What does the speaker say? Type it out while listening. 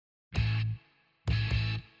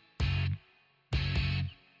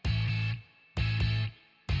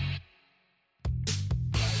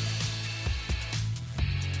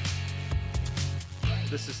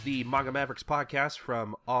This is the Manga Mavericks podcast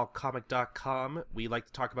from allcomic.com. We like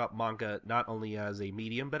to talk about manga not only as a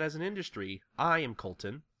medium, but as an industry. I am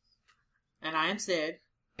Colton. And I am Sid.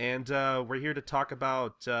 And we're here to talk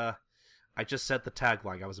about... I just said the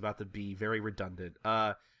tagline. I was about to be very redundant.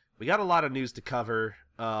 We got a lot of news to cover.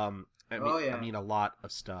 I mean, a lot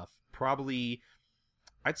of stuff. Probably...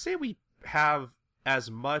 I'd say we have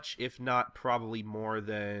as much, if not probably more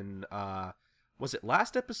than... was it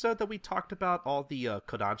last episode that we talked about all the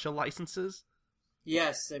Kodansha licenses?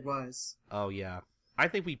 Yes, it was. Oh, yeah. I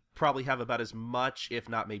think we probably have about as much, if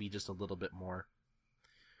not maybe just a little bit more.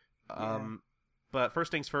 But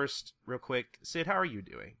first things first, real quick. Sid, how are you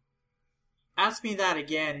doing? Ask me that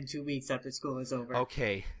again in 2 weeks after school is over.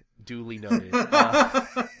 Okay, duly noted. You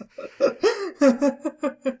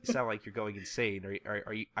sound like you're going insane.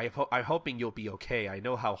 Are you? I'm hoping you'll be okay. I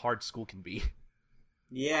know how hard school can be.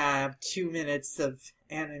 Yeah, I have 2 minutes of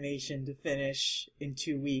animation to finish in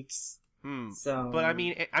 2 weeks. So, but I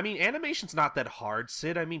mean, animation's not that hard,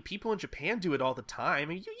 Sid. I mean, people in Japan do it all the time. I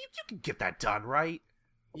mean, you can get that done, right?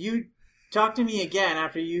 You talk to me again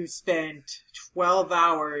after you spent 12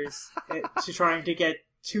 hours trying to get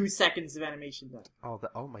 2 seconds of animation done.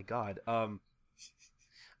 Oh my god.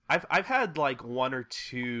 I've had like one or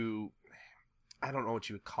two. I don't know what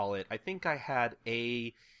you would call it. I think I had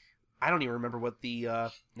a. I don't even remember what the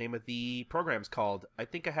name of the program's called. I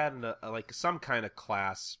think I had like some kind of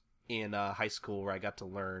class in high school where I got to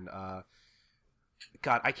learn.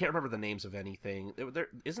 God, I can't remember the names of anything.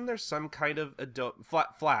 Isn't there some kind of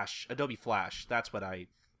Adobe Flash? That's what I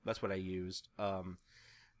used. And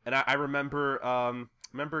I remember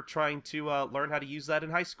trying to learn how to use that in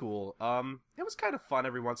high school. It was kind of fun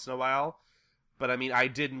every once in a while. But I mean, I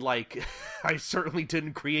certainly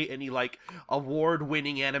didn't create any like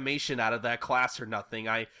award-winning animation out of that class or nothing.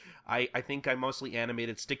 I think I mostly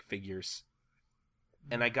animated stick figures,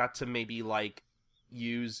 and I got to maybe like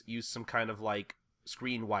use some kind of like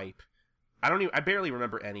screen wipe. I barely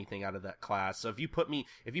remember anything out of that class. So if you put me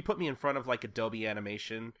in front of like Adobe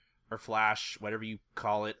Animation or Flash, whatever you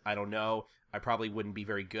call it, I don't know. I probably wouldn't be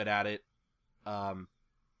very good at it.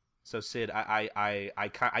 So Sid,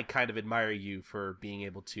 I kind of admire you for being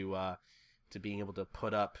able to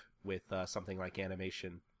put up with something like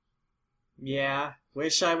animation. Yeah,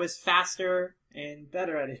 wish I was faster and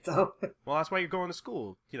better at it though. Well, that's why you're going to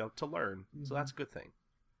school, to learn. Mm-hmm. So that's a good thing.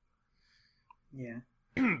 Yeah.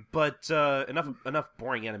 But enough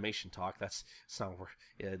boring animation talk. That's not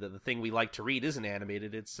the thing we like to read isn't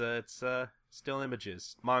animated. It's still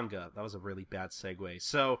images, manga. That was a really bad segue.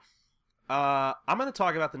 So. I'm going to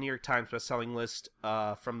talk about the New York Times bestselling list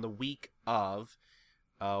from the week of,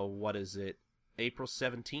 what is it, April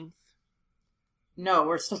 17th? No,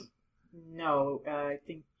 we're still... No, I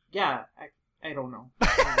think... Yeah, I don't know.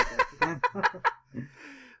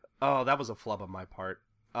 Oh, that was a flub on my part.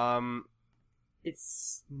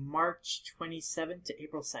 It's March 27th to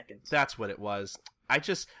April 2nd. That's what it was.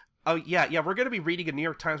 Oh, yeah, we're going to be reading a New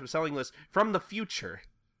York Times bestselling list from the future.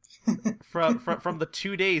 from the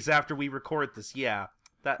 2 days after we record this,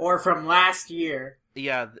 or from last year.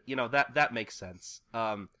 Yeah, that makes sense.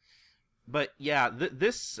 But yeah,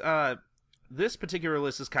 this particular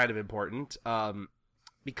list is kind of important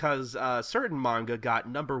because certain manga got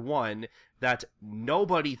number one that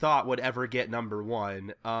nobody thought would ever get number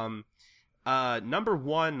one. Number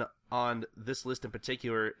one on this list in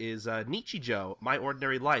particular is Nichijou, My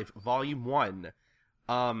Ordinary Life, Volume 1.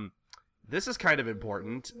 This is kind of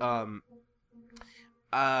important.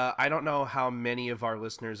 I don't know how many of our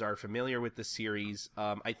listeners are familiar with the series.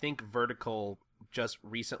 I think Vertical just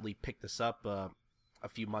recently picked this up a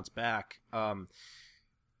few months back.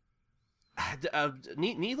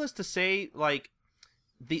 Needless to say, like,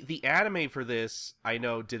 the anime for this, I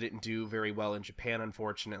know, didn't do very well in Japan,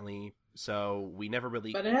 unfortunately. So we never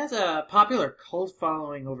really... But it has a popular cult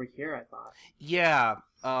following over here, I thought. Yeah,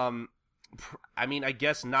 I mean, I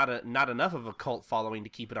guess not enough of a cult following to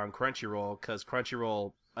keep it on Crunchyroll, because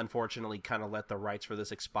Crunchyroll, unfortunately, kind of let the rights for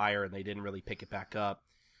this expire, and they didn't really pick it back up.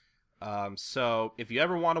 So, if you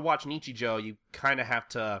ever want to watch Nichijou, you kind of have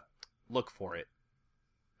to look for it.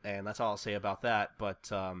 And that's all I'll say about that. But,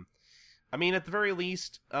 I mean, at the very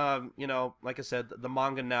least, like I said, the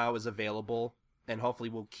manga now is available, and hopefully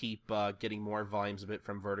we'll keep getting more volumes of it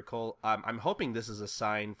from Vertical. I'm hoping this is a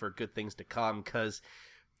sign for good things to come, because...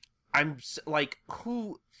 I'm like,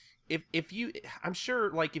 I'm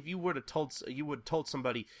sure, like, if you would have told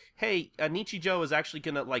somebody, hey, Nichijou is actually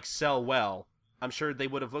gonna, like, sell well, I'm sure they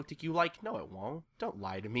would have looked at you like, no, it won't. Don't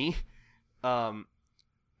lie to me.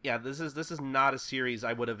 yeah, this is not a series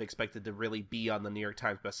I would have expected to really be on the New York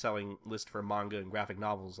Times best-selling list for manga and graphic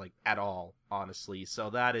novels, like, at all, honestly. So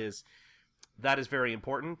that is very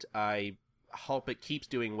important. I hope it keeps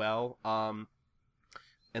doing well.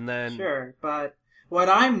 And then Sure, but what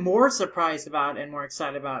I'm more surprised about and more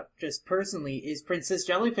excited about, just personally, is Princess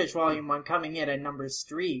Jellyfish Volume 1 coming in at number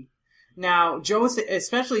 3. Now, Josei,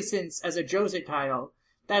 especially since, as a Josei title,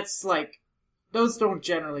 that's like, those don't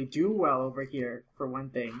generally do well over here, for one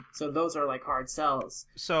thing. So those are like hard sells.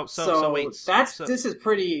 So wait, This is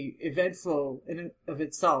pretty eventful in and of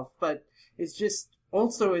itself, but it's just,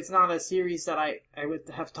 also it's not a series that I would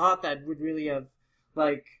have thought that would really have,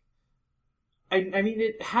 like, I mean,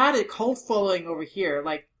 it had a cult following over here,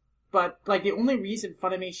 like, but, like, the only reason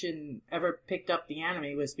Funimation ever picked up the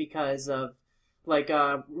anime was because of, like,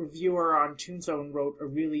 a reviewer on Toonzone wrote a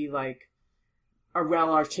really, like, a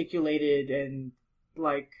well-articulated and,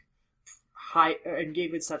 like, high, and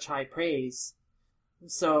gave it such high praise.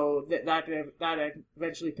 So, that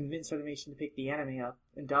eventually convinced Funimation to pick the anime up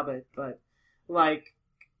and dub it, but, like,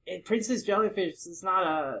 Princess Jellyfish is not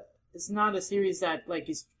a series that like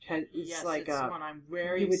is Yes, like it's one I'm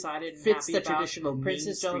very you would- excited and fits happy the about. traditional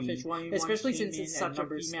Princess mainstream, Jellyfish Volume 1 especially came since it's in such at a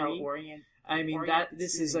number female 3. orient. I mean Orient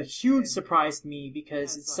this is a series, huge and- surprise to me because Yeah,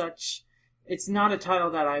 it's it's like- such. It's not a title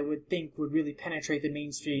that I would think would really penetrate the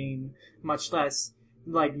mainstream, much less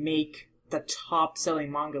like make the top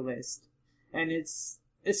selling manga list. And it's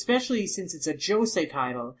especially since it's a Josei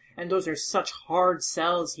title, and those are such hard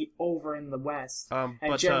sells over in the West,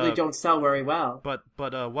 and generally don't sell very well. But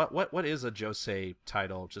what is a Josei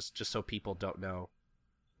title? Just so people don't know.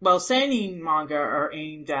 Well, seinen manga are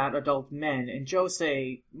aimed at adult men, and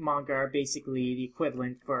Josei manga are basically the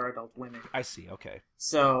equivalent for adult women. I see. Okay.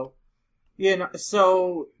 So,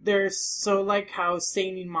 so like how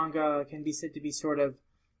seinen manga can be said to be sort of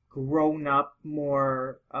grown up,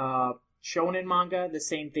 more shonen manga. The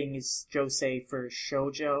same thing is Josei for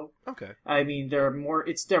shoujo. Okay. I mean, they're more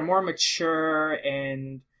mature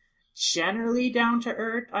and generally down to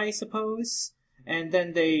earth, I suppose. And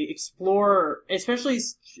then they explore, especially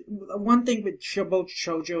one thing with both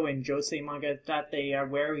shoujo and josei manga, that they are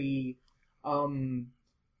very,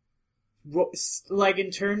 like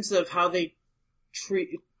in terms of how they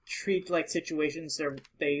treat like situations.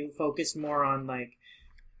 They focus more on like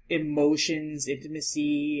emotions,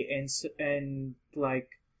 intimacy, and like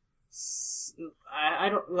I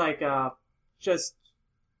don't like just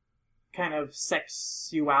kind of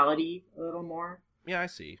sexuality a little more. Yeah, I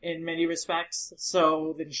see. In many respects,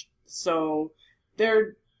 so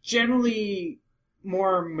they're generally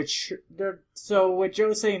more mature. So what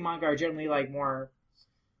josei manga are generally like more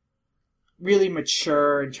really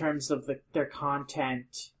mature in terms of their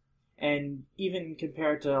content, and even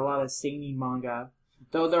compared to a lot of seinen manga.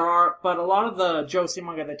 Though but a lot of the josei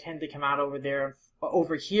manga that tend to come out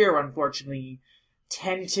over here, unfortunately,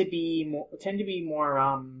 tend to be more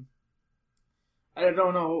I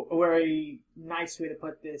don't know a very nice way to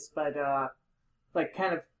put this, but like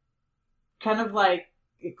kind of like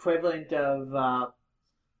equivalent of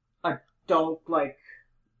adult like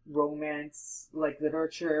romance like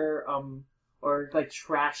literature, or like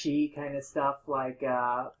trashy kind of stuff like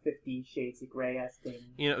 50 Shades of Grey thing.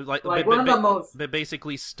 You know, like one of the most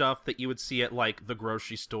basically stuff that you would see at like the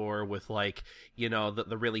grocery store with like, you know,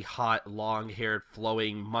 the really hot long-haired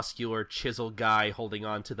flowing muscular chisel guy holding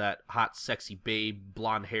on to that hot sexy babe,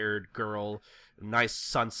 blonde-haired girl, nice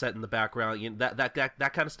sunset in the background, you know, that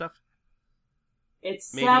kind of stuff.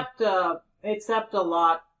 Except a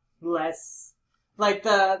lot less like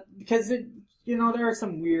because there are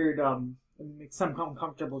some weird some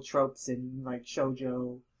uncomfortable tropes in like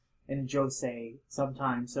shoujo and josei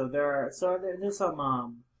sometimes. So there's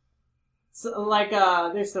some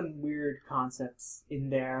there's some weird concepts in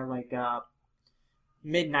there, like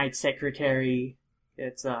Midnight Secretary.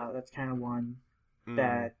 That's kind of one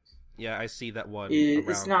that yeah, I see that one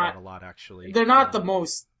it's around not quite a lot actually. They're not the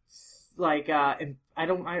most like I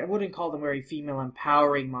wouldn't call them very female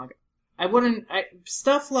empowering manga.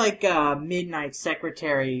 Stuff like Midnight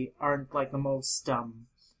Secretary aren't like the most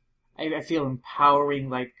I feel empowering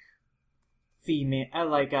like female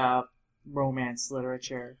like romance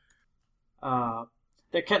literature.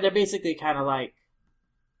 They're basically kind of like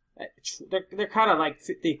they're kind of like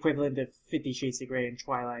the equivalent of 50 Shades of Grey and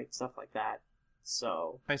Twilight, stuff like that.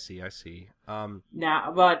 So I see.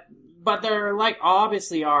 now, but there like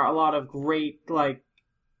obviously are a lot of great like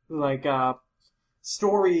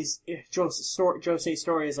stories, josei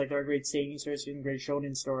stories, like there are great seinen stories and great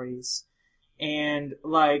shonen stories. And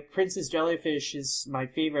like Princess Jellyfish is my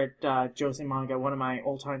favorite josei manga, one of my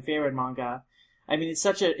all-time favorite manga. I mean, it's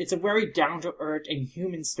a very down to earth and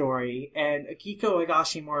human story, and Akiko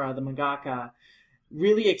Higashimura, the mangaka,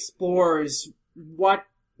 really explores what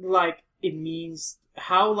like it means,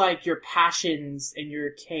 how like your passions and your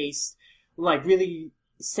taste like really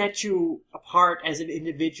set you apart as an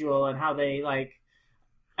individual, and how they like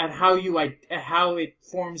and how it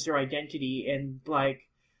forms your identity, and like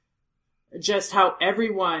just how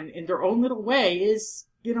everyone in their own little way is,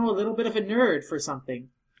 a little bit of a nerd for something.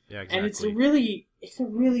 Yeah, exactly. And it's a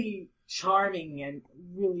really charming and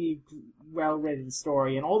really well written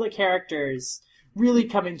story, and all the characters really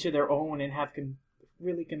come into their own and have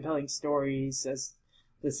really compelling stories as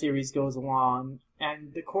the series goes along.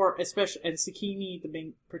 And the core, especially, and Tsukimi, the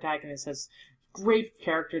main protagonist, has great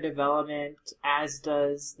character development, as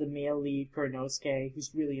does the male lead, Kuranosuke,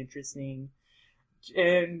 who's really interesting.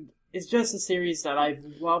 And it's just a series that I've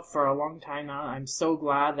loved for a long time now. I'm so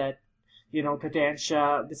glad that,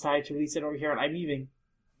 Kodansha decided to release it over here, and I'm even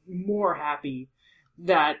more happy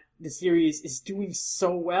that the series is doing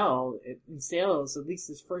so well in sales, at least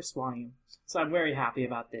this first volume. So I'm very happy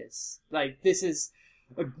about this. Like, this is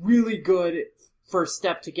a really good first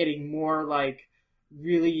step to getting more, like,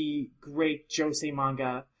 really great josei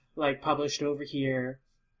manga, like, published over here.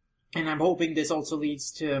 And I'm hoping this also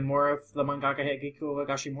leads to more of the mangaka Akiko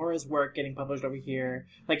Higashimura's work getting published over here.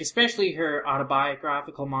 Like, especially her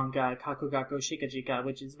autobiographical manga, Kakugako Shikajika,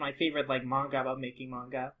 which is my favorite, like, manga about making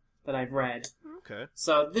manga that I've read. Okay.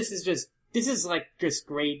 So this is just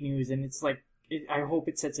great news, and it's like, I hope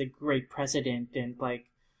it sets a great precedent, and like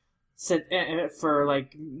for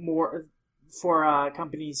like more for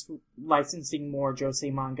companies licensing more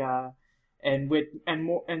josei manga, and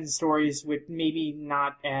stories with maybe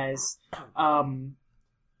not as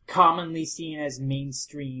commonly seen as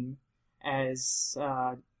mainstream as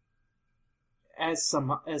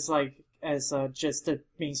just the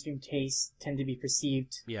mainstream taste tend to be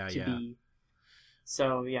perceived to be.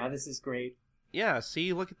 So yeah, this is great. Yeah,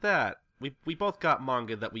 see, look at that. We both got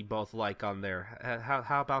manga that we both like on there.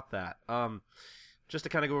 How about that? Just to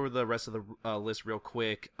kind of go over the rest of the list real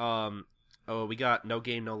quick. We got No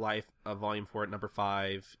Game No Life, Volume 4 at number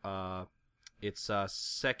 5. It's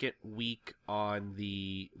second week on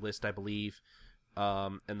the list, I believe.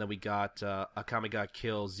 And then we got Akame ga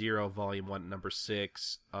Kill 0, Volume 1 at number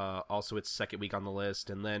 6. Also, it's second week on the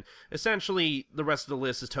list. And then, essentially, the rest of the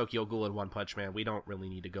list is Tokyo Ghoul and One Punch Man. We don't really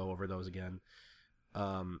need to go over those again.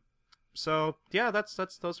 So yeah,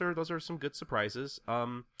 those are some good surprises.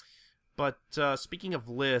 But speaking of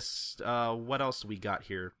lists, what else do we got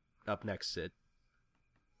here up next, Sid?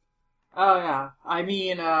 Oh yeah, I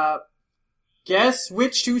mean, guess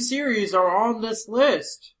which 2 series are on this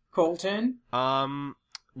list, Colton?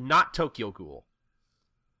 Not Tokyo Ghoul.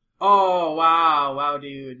 Oh wow,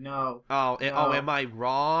 dude, no. Oh, no. Am I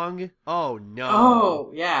wrong? Oh no.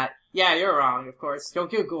 Oh yeah. Yeah, you're wrong, of course.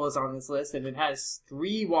 Tokyo Ghoul is on this list, and it has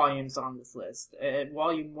 3 volumes on this list.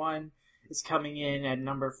 Volume 1 is coming in at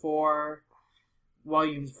number 4,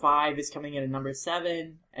 Volume 5 is coming in at number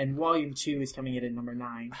 7, and Volume 2 is coming in at number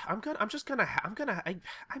 9.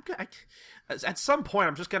 At some point,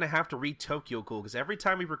 I'm just gonna have to read Tokyo Ghoul, because every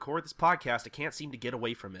time we record this podcast, I can't seem to get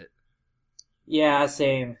away from it. Yeah,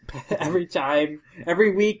 same.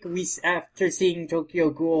 Every week, after seeing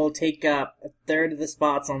Tokyo Ghoul take up a third of the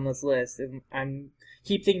spots on this list, and I'm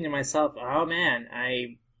keep thinking to myself, oh man,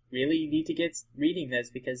 I really need to get reading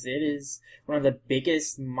this, because it is one of the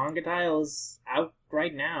biggest manga titles out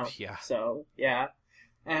right now. Yeah. So, yeah.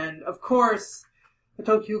 And, of course, the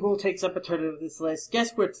Tokyo Ghoul takes up a third of this list.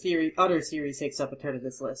 Guess what other series takes up a third of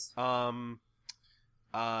this list?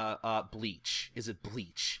 Bleach. Is it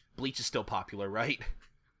Bleach? Bleach is still popular, right?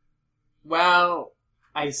 Well,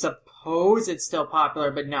 I suppose it's still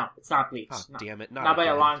popular, but no, it's not Bleach. Oh, no. Damn it. Not by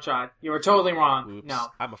a long shot. You were totally wrong. Oops. No.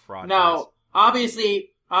 I'm a fraud. No,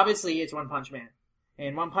 obviously it's One Punch Man.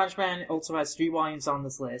 And One Punch Man also has 3 volumes on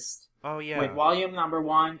this list. Oh, yeah. With volume number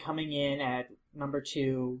 1 coming in at number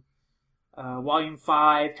 2, volume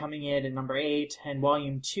 5 coming in at number 8, and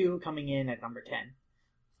volume 2 coming in at number 10.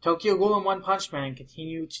 Tokyo Ghoul and One Punch Man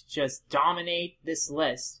continue to just dominate this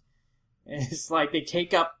list. And it's like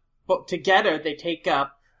together they take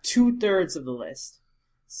up 2/3 of the list.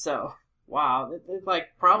 So, wow, they're like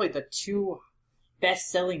probably the 2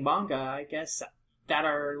 best-selling manga, I guess, that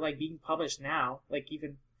are like being published now. Like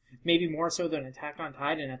even maybe more so than Attack on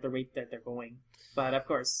Titan at the rate that they're going. But of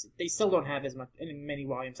course, they still don't have as many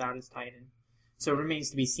volumes out as Titan, so it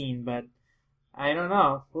remains to be seen. But I don't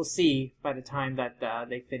know. We'll see by the time that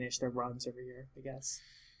they finish their runs over here, I guess.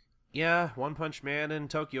 Yeah, One Punch Man and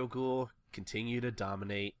Tokyo Ghoul continue to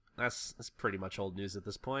dominate. That's pretty much old news at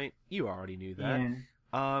this point. You already knew that.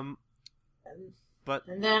 Yeah. But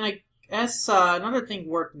And then I guess another thing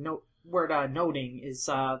worth noting is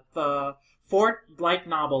the fourth light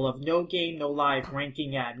novel of No Game No Life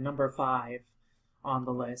ranking at number 5 on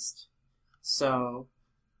the list. So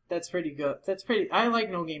that's pretty good. I like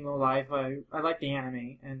No Game No Life. I like the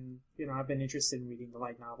anime, and I've been interested in reading the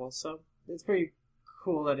light novel, so it's pretty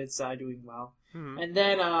cool that it's doing well. And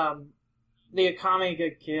then the Akame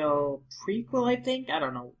ga Kill prequel, I think. I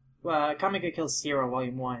don't know. Akame ga Kill Zero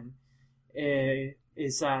Volume 1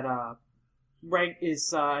 is at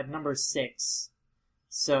number 6.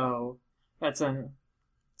 So that's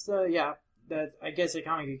yeah. That I guess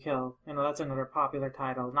Akame ga Kill. That's another popular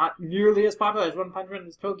title. Not nearly as popular as One Punch Man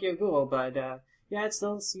as Tokyo Ghoul, but yeah, it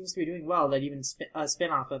still seems to be doing well. That even a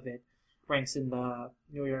spin-off of it ranks in the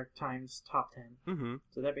New York Times top 10. Mm-hmm.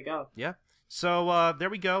 So there we go. Yeah. So there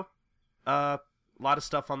we go. A lot of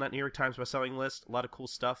stuff on that New York Times bestselling list. A lot of cool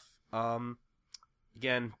stuff.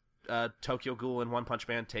 Again, Tokyo Ghoul and One Punch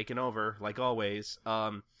Man taking over like always.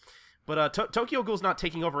 But Tokyo Ghoul's not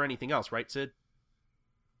taking over anything else, right, Sid?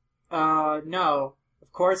 No,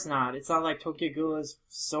 of course not. It's not like Tokyo Ghoul is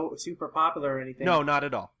so super popular or anything. No, not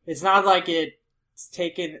at all. It's not like it's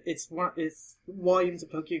taken. Its volumes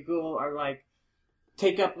of Tokyo Ghoul are like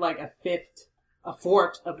take up like a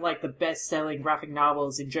fourth of like the best-selling graphic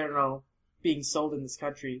novels in general being sold in this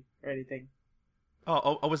country or anything.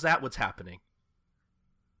 Oh, is that what's happening?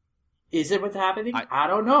 Is it what's happening? I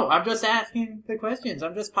don't know. I'm just asking the questions.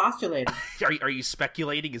 I'm just postulating. Are you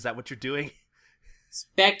speculating? Is that what you're doing?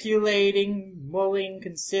 Speculating, mulling,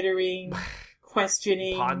 considering,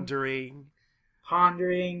 questioning, pondering.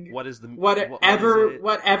 What is the whatevering,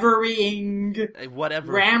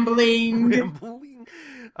 whatever, rambling.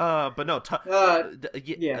 But no.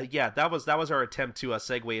 Yeah. That was our attempt to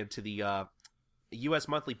segue into the U.S.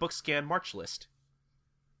 Monthly Book Scan March list.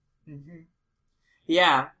 Mm-hmm.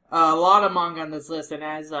 Yeah, a lot of manga on this list, and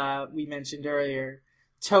as we mentioned earlier,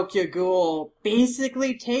 Tokyo Ghoul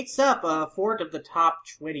basically takes up a fourth of the top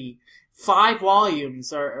 20. 5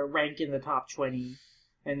 volumes are ranked in the top 20,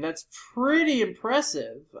 and that's pretty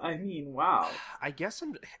impressive. I mean, wow. I guess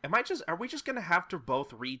are we just gonna have to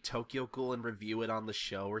both read Tokyo Ghoul and review it on the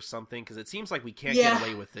show or something? Because it seems like we can't get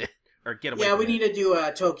away with it. Or get away with it. Yeah, we need to do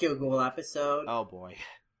a Tokyo Ghoul episode. Oh boy.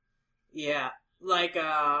 Yeah, like,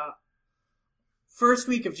 first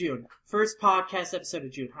week of June. First podcast episode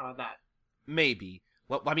of June. How about that? Maybe.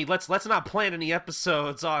 Well, I mean, let's not plan any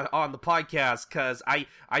episodes on the podcast, because I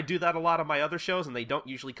do that a lot on my other shows, and they don't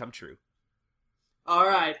usually come true. All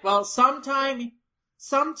right. Well, sometime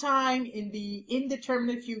in the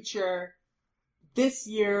indeterminate future, this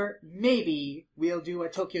year, maybe we'll do a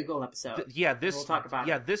Tokyo Ghoul episode. We'll talk about it.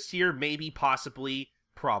 Yeah, this year, maybe, possibly,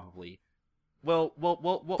 probably. We'll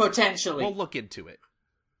potentially. We'll look into it.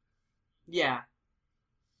 Yeah.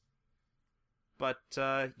 But,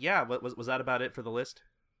 yeah, was that about it for the list?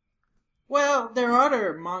 Well, there are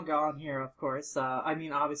other manga on here, of course. I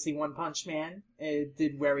mean, obviously, One Punch Man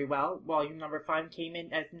did very well. Volume number 5 came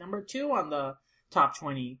in at number 2 on the top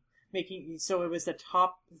 20, so it was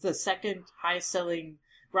the second highest-selling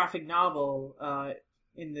graphic novel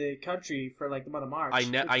in the country for like the month of March.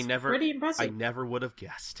 Pretty impressive. I never would have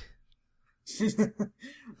guessed.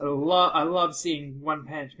 I love seeing One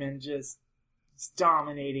Punch Man just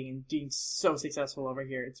dominating and being so successful over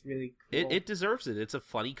here. It's really cool. It deserves it. It's a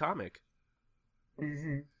funny comic.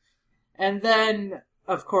 Mm-hmm. And then,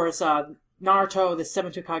 of course, Naruto, the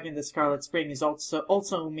Seven Hokage and the Scarlet Spring is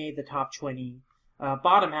also made the top 20,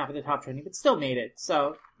 bottom half of the top 20, but still made it.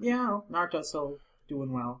 So, Naruto's still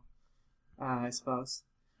doing well, I suppose.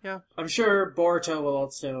 Yeah. I'm sure Boruto will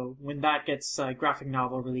also, when that gets graphic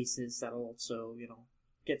novel releases, that'll also,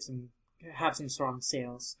 have some strong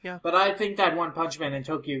sales. Yeah. But I think that One Punch Man and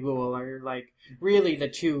Tokyo Ghoul are, like, really the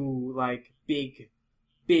two, like, big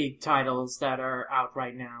titles that are out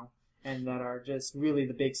right now, and that are just really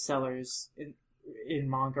the big sellers in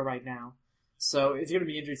manga right now. So it's going to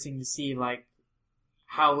be interesting to see, like,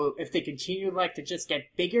 if they continue, like, to just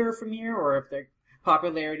get bigger from here, or if their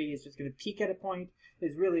popularity is just going to peak at a point.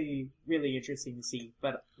 Is really, really interesting to see.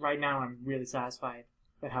 But right now, I'm really satisfied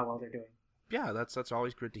with how well they're doing. Yeah, that's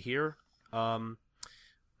always good to hear. But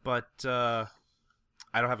I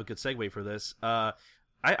don't have a good segue for this.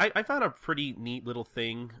 I found a pretty neat little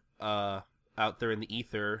thing out there in the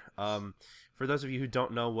ether. For those of you who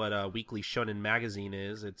don't know what a weekly shonen magazine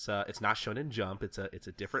is, it's not Shonen Jump. It's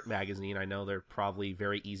a different magazine. I know they're probably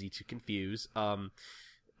very easy to confuse.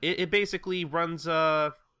 It basically runs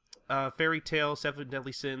Fairy Tail, Seven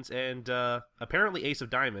Deadly Sins, and apparently Ace of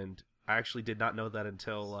Diamond. I actually did not know that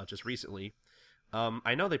until just recently.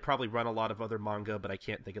 I know they probably run a lot of other manga, but I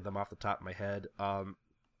can't think of them off the top of my head.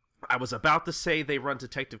 I was about to say they run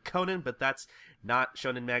Detective Conan, but that's not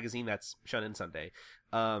Shonen Magazine. That's Shonen Sunday.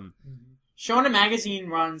 Shonen Magazine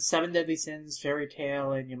runs Seven Deadly Sins, Fairy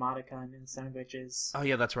Tail, and Yamada-kun and Seven Witches. Oh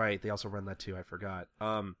yeah, that's right. They also run that too. I forgot.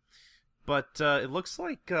 But it looks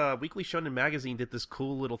like Weekly Shonen Magazine did this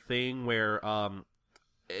cool little thing where,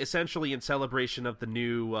 essentially in celebration of the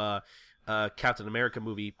new Captain America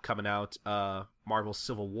movie coming out, Marvel's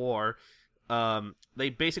Civil War, they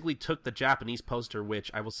basically took the Japanese poster, which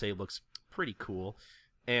I will say looks pretty cool,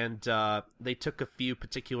 and they took a few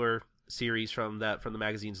particular series from the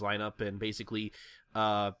magazine's lineup and basically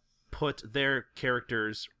put their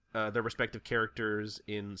characters, their respective characters,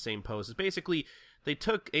 in the same poses. Basically, they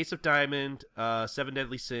took Ace of Diamond, Seven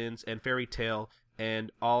Deadly Sins, and Fairy Tail,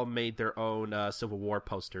 and all made their own Civil War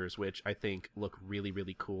posters, which I think look really,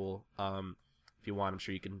 really cool. If you want, I'm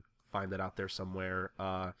sure you can find that out there somewhere.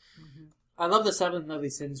 I love the Seven Deadly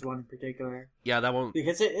Sins one in particular. Yeah, that one,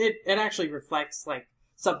 because it actually reflects like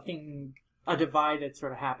something, a divide that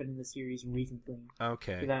sort of happened in the series recently.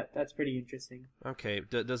 Okay. So that's pretty interesting. Okay.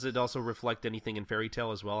 Does it also reflect anything in Fairy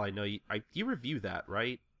Tail as well? I know you review that,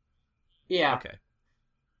 right? Yeah. Okay.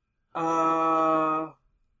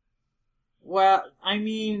 Well, I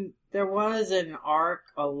mean, there was an arc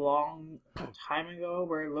a long time ago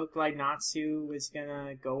where it looked like Natsu was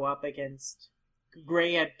gonna go up against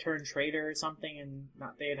Gray, had turned traitor or something, and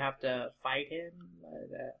they'd have to fight him.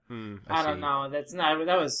 But, I don't know.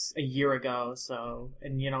 That was a year ago. So,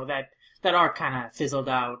 and that arc kind of fizzled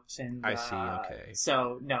out. And I see. Okay.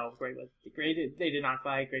 So no, they did not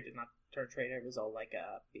fight. Gray did not turn traitor. It was all like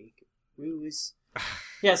a big ruse.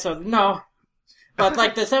 Yeah. So no. But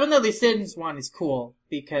like the Seven Deadly Sins one is cool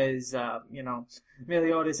because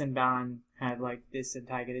Meliodas and Ban had like this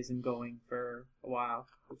antagonism going for a while,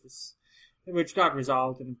 which got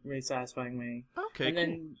resolved in a very satisfying way. Okay. And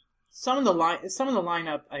then some of the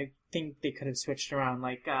lineup, I think they could have switched around.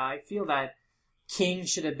 Like I feel that King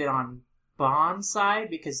should have been on Bond's side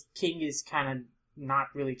because King is kind of not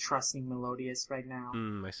really trusting Meliodas right now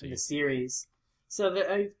I see. in the series. So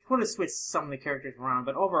I would have switched some of the characters around,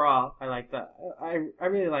 but overall, I like that. I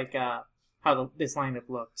really like how this lineup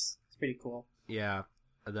looks. It's pretty cool. Yeah,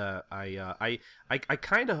 I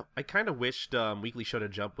kind of wished Weekly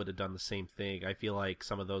Shonen Jump would have done the same thing. I feel like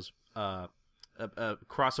some of those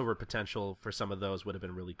crossover potential for some of those would have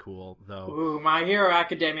been really cool, though. Ooh, My Hero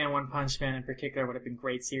Academia and One Punch Man in particular would have been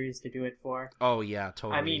great series to do it for. Oh yeah,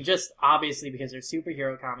 totally. I mean, just obviously because they're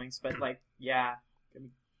superhero comics, but like, yeah,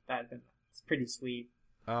 that'd been. It's pretty sweet.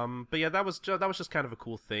 But yeah, that was just kind of a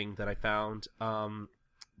cool thing that I found.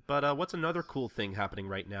 But what's another cool thing happening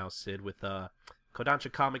right now, Sid, with Kodansha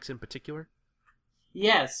Comics in particular?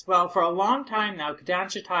 Yes, well, for a long time now,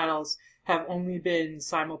 Kodansha titles have only been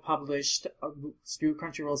simulpublished through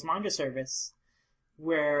Crunchyroll's manga service,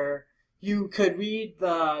 where you could read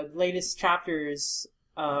the latest chapters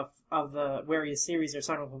of the various series they're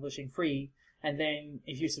simulpublishing free. And then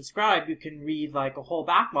if you subscribe, you can read like a whole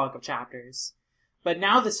backlog of chapters. But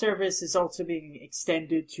now the service is also being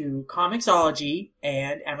extended to Comixology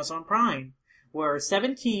and Amazon Prime, where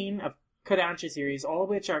 17 of Kodansha series, all of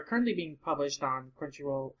which are currently being published on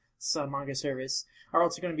Crunchyroll's manga service, are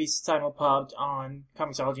also going to be simulpubbed on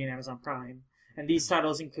Comixology and Amazon Prime. And these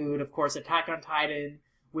titles include, of course, Attack on Titan,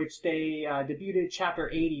 which they debuted Chapter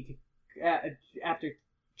 80 after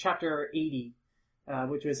Chapter 80.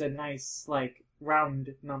 Which was a nice, like,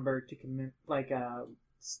 round number to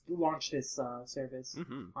launch this service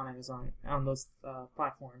on Amazon, on those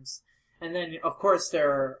platforms. And then, of course,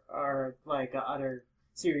 there are, like, other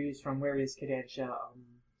series from various Kodansha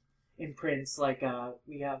imprints. Like,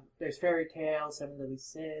 there's Fairy Tail, Seven Deadly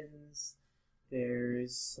Sins,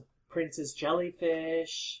 there's Princess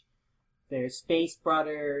Jellyfish, there's Space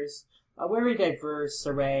Brothers, a very diverse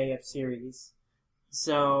array of series.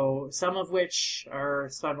 So, some of which are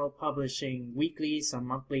simul-publishing weekly, some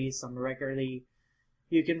monthly, some regularly.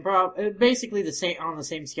 You can basically on the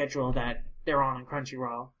same schedule that they're on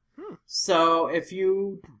Crunchyroll. So, if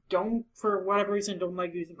you don't, for whatever reason, don't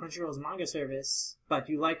like using Crunchyroll's manga service, but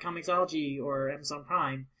you like Comixology or Amazon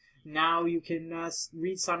Prime, now you can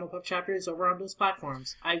read simulpub chapters over on those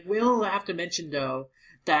platforms. I will have to mention, though,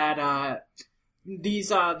 that these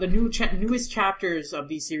the newest chapters of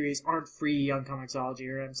these series aren't free on Comixology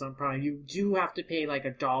or Amazon Prime. You do have to pay like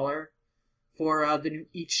 $1 for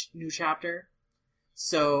each new chapter.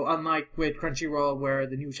 So unlike with Crunchyroll where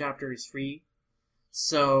the new chapter is free,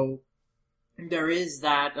 so there is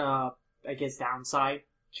that I guess downside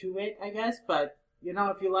to it. I guess, but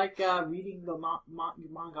if you like reading the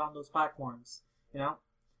manga on those platforms,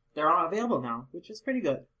 they're all available now, which is pretty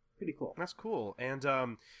good, pretty cool. That's cool, and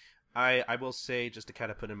I will say, just to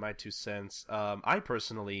kind of put in my 2 cents, I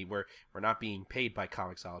personally, we're not being paid by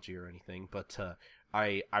Comixology or anything, but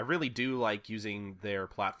I really do like using their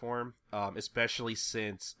platform, especially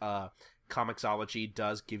since Comixology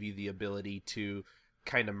does give you the ability to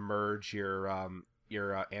kind of merge your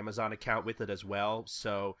Amazon account with it as well.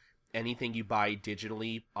 So anything you buy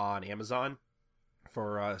digitally on Amazon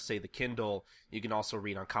for say the Kindle, you can also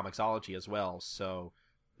read on Comixology as well. So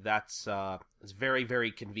that's it's very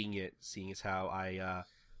very convenient, seeing as how I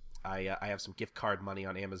have some gift card money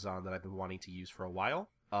on Amazon that I've been wanting to use for a while.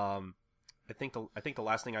 I think the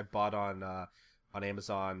last thing I bought on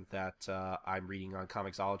Amazon that I'm reading on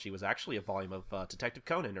Comixology was actually a volume of Detective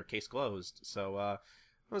Conan, or Case Closed. So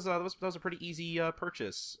that was a pretty easy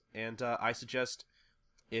purchase, and I suggest,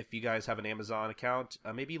 if you guys have an Amazon account,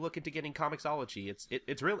 maybe look into getting Comixology.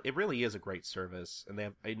 It really is a great service, and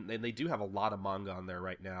they do have a lot of manga on there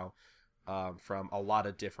right now, from a lot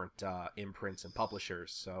of different imprints and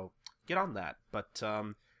publishers. So get on that. But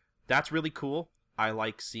that's really cool. I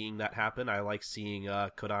like seeing that happen. I like seeing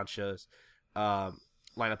Kodansha's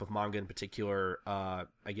lineup of manga in particular,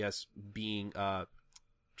 I guess, being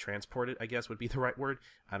transported, I guess would be the right word.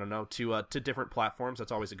 I don't know, to different platforms.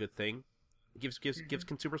 That's always a good thing. It gives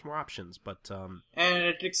consumers more options, but and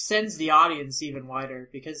it extends the audience even wider,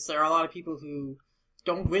 because there are a lot of people who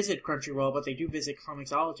don't visit Crunchyroll, but they do visit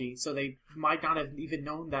Comixology, so they might not have even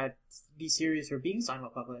known that these series were being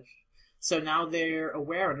simulpublished. So now they're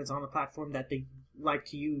aware, and it's on a platform that they like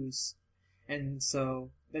to use, and so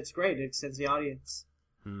that's great. It extends the audience.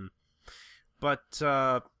 But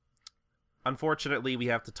unfortunately, we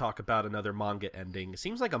have to talk about another manga ending. It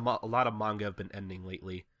seems like a lot of manga have been ending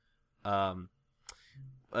lately.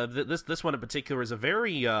 This one in particular is a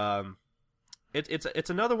very it's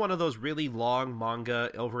another one of those really long manga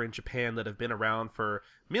over in Japan that have been around for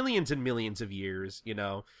millions and millions of years. You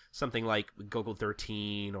know, something like Gogol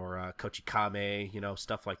 13 or Kochikame, you know,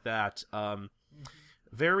 stuff like that.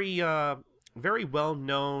 Very well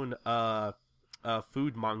known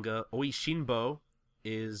food manga Oishinbo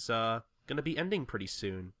is gonna be ending pretty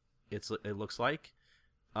soon. It looks like.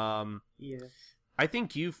 Yeah. I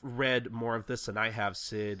think you've read more of this than I have,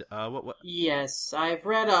 Sid. What? Yes, I've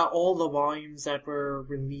read all the volumes that were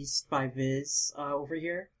released by Viz over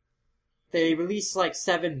here. They released like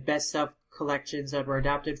 7 best of collections that were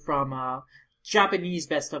adapted from Japanese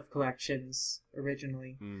best of collections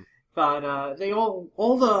originally. But they all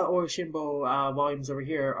the Oishinbo volumes over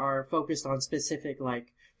here are focused on specific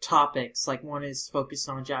like topics. Like one is focused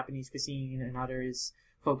on Japanese cuisine, and another is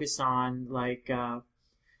focused on like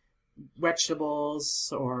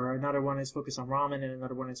vegetables, or another one is focused on ramen, and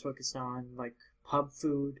another one is focused on like pub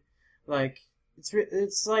food. Like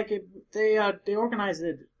it's like they organize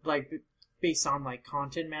it like based on like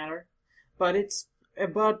content matter, but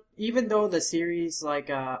even though the series like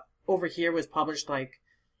over here was published like,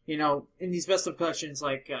 you know, in these best of collections,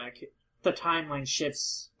 like the timeline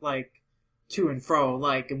shifts like to and fro.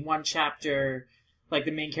 Like in one chapter, like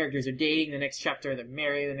the main characters are dating, the next chapter they're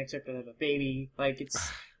married, the next chapter they have a baby. Like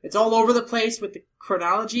it's all over the place with the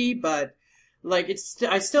chronology, but like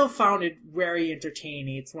I still found it very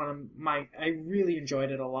entertaining. It's I really enjoyed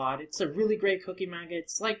it a lot. It's a really great cooking manga.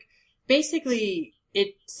 It's like basically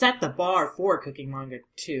it set the bar for cooking manga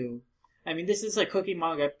too. I mean, this is a cooking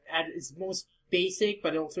manga at its most basic,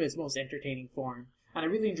 but also its most entertaining form. And I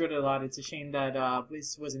really enjoyed it a lot. It's a shame that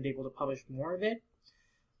Viz wasn't able to publish more of it.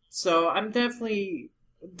 So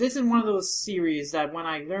this is one of those series that when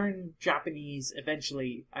I learn Japanese,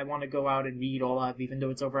 eventually I want to go out and read all of, even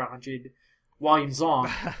though it's over 100 volumes long.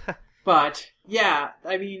 But yeah,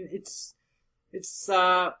 I mean, it's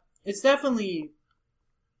definitely,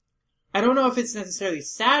 I don't know if it's necessarily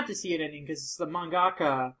sad to see it ending, because the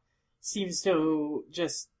mangaka seems to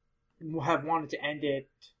just have wanted to end it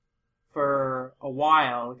for a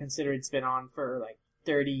while, considering it's been on for like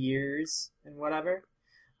 30 years and whatever.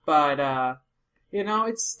 But, you know,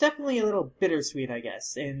 it's definitely a little bittersweet, I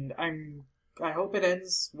guess. And I hope it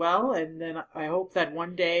ends well, and then I hope that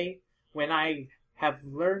one day, when I have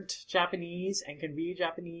learned Japanese and can read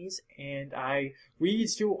Japanese, and I read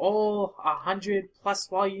through all 100 plus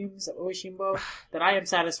volumes of Oishinbo, that I am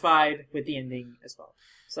satisfied with the ending as well.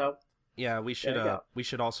 So yeah, we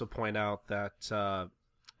should also point out that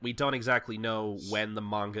we don't exactly know when the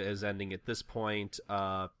manga is ending at this point.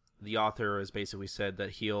 The author has basically said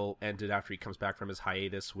that he'll end it after he comes back from his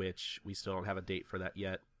hiatus, which we still don't have a date for that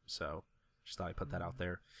yet. So just thought I'd put that out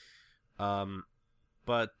there.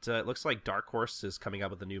 But it looks like Dark Horse is coming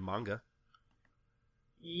out with a new manga.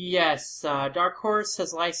 Yes, Dark Horse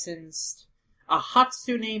has licensed a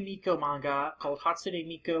Hatsune Miku manga called Hatsune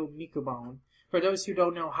Miku Mikubone, for those who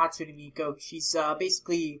don't know Hatsune Miku, she's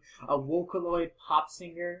basically a Vocaloid pop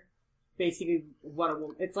singer. Basically,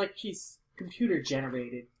 it's like she's computer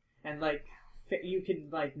generated, and like you can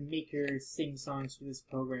like make her sing songs through this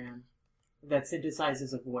program that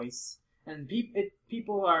synthesizes a voice, and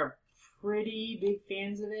people are pretty big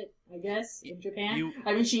fans of it, I guess, in Japan.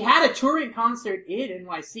 I mean, she had a touring concert in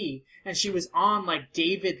NYC, and she was on, like,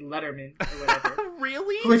 David Letterman, or whatever.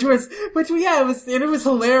 Really? It was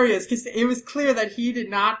hilarious, because it was clear that he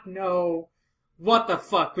did not know what the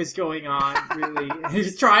fuck was going on, really. He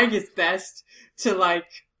was trying his best to,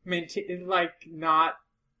 like, maintain, like, not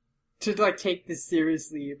to like take this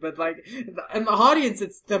seriously, but like, and the audience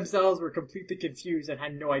themselves were completely confused and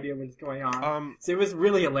had no idea what was going on. So it was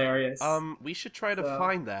really hilarious. We should try to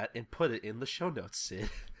find that and put it in the show notes, Sid.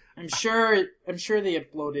 I'm sure they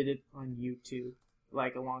uploaded it on YouTube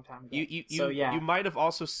like a long time ago. You might have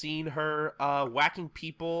also seen her whacking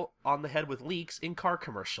people on the head with leeks in car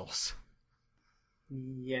commercials.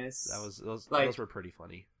 Yes, those were pretty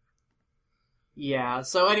funny. Yeah,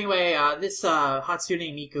 so anyway, this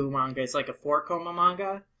Hatsune Miku manga is like a 4-koma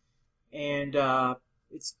manga, and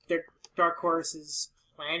Dark Horse is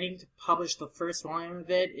planning to publish the first volume of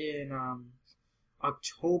it in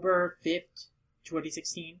October 5th,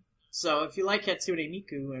 2016. So if you like Hatsune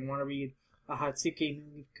Miku and want to read a Hatsune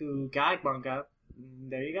Miku gag manga,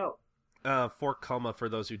 there you go. 4-koma, for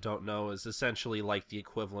those who don't know, is essentially like the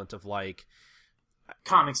equivalent of like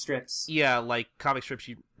comic strips. Yeah, like comic strips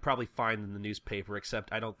you probably find in the newspaper,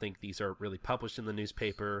 except I don't think these are really published in the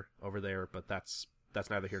newspaper over there, but that's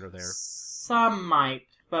neither here nor there. Some might,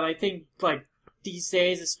 but I think like these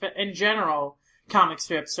days, in general, comic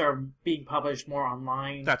strips are being published more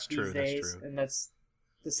online. That's true. And that's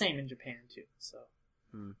the same in Japan too.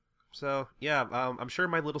 So yeah, I'm sure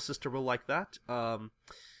my little sister will like that.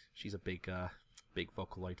 She's a big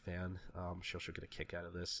Vocaloid fan. She'll get a kick out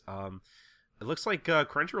of this. It looks like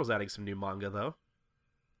Crunchyroll's adding some new manga though.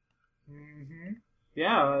 Mm-hmm.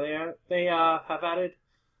 Yeah, they have added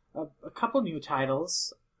a couple new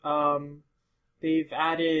titles. They've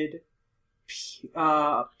added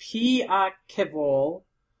P. Akevol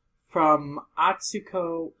from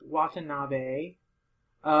Atsuko Watanabe,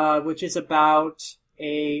 which is about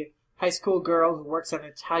a high school girl who works at an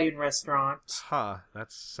Italian restaurant. That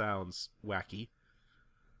sounds wacky.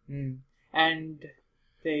 And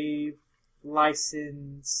they've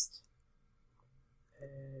licensed...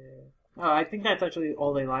 I think that's actually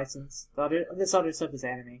all they licensed. This other stuff is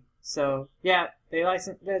anime. So, yeah, they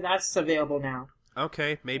licensed... That's available now.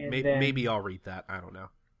 Okay, maybe I'll read that. I don't know.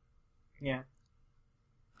 Yeah.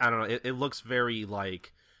 I don't know. It looks very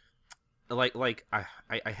like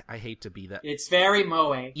I hate to be that. It's very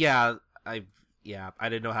moe. Yeah, I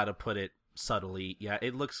didn't know how to put it subtly. Yeah,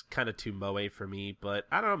 it looks kind of too moe for me, but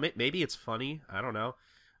I don't know. Maybe it's funny. I don't know.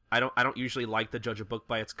 I don't usually like to judge a book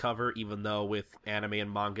by its cover, even though with anime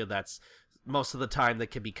and manga, that's most of the time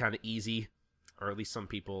that can be kind of easy, or at least some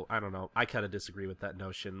people. I don't know. I kind of disagree with that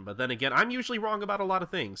notion, but then again, I'm usually wrong about a lot of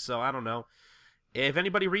things, so I don't know. If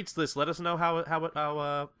anybody reads this, let us know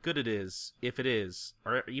how good it is, if it is,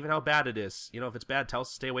 or even how bad it is. You know, if it's bad, tell us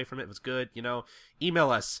to stay away from it. If it's good,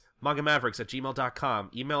 email us,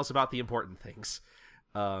 mangamavericks@gmail.com. Email us about the important things.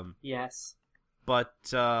 Yes. But,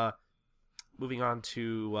 moving on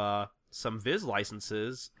to some Viz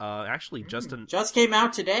licenses, actually just came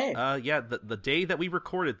out today. Yeah, the day that we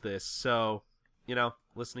recorded this, so,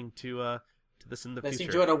 listening to this in the future.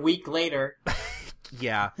 Listening to it a week later.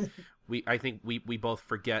 Yeah. I think we both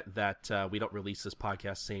forget that we don't release this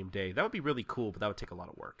podcast same day. That would be really cool, but that would take a lot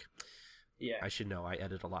of work. Yeah. I should know. I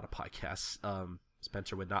edit a lot of podcasts.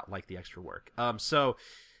 Spencer would not like the extra work. So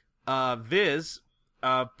Viz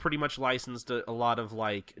pretty much licensed a lot of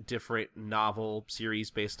like different novel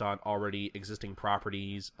series based on already existing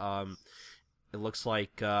properties. It looks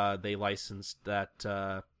like they licensed that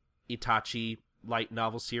Itachi light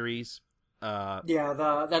novel series.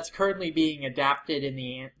 That's currently being adapted in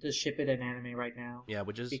the Shippuden anime right now. Yeah,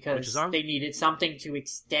 which is they needed something to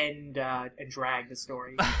extend and drag the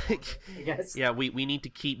story. I guess. Yeah, we need to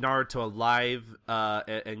keep Naruto alive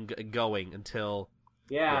and going until.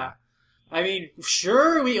 Yeah. I mean,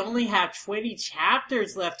 sure, we only have 20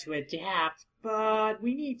 chapters left to adapt, but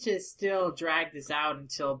we need to still drag this out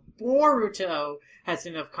until Boruto has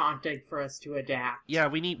enough content for us to adapt. Yeah,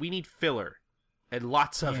 we need filler, and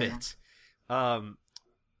lots of it. Oh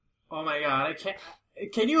my god, I can't.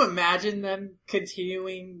 Can you imagine them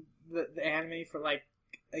continuing the anime for like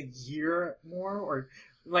a year more, or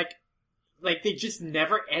like they just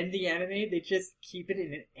never end the anime? They just keep it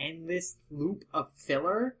in an endless loop of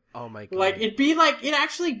filler. Oh my god! Like it'd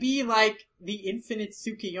actually be like the Infinite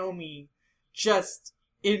Tsukiyomi just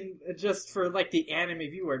for like the anime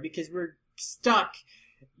viewer, because we're stuck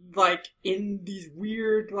like in these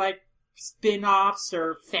weird like spin-offs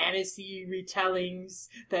or fantasy retellings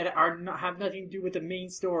that have nothing to do with the main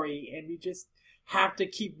story, and we just have to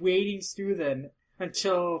keep wading through them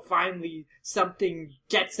until finally something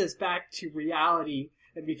gets us back to reality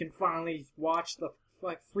and we can finally watch the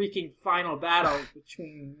like freaking final battle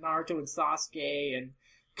between Naruto and Sasuke and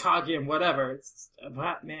Kage and whatever. It's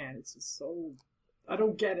just so, I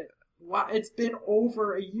don't get it. Why it's been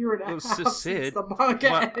over a year and a half since the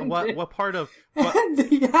manga ended. What part of and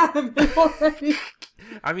the anime already?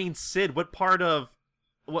 I mean, Sid, what part of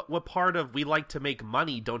we like to make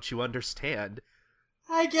money don't you understand?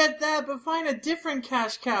 I get that, but find a different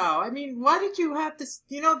cash cow. I mean, why did you have to...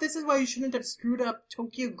 this is why you shouldn't have screwed up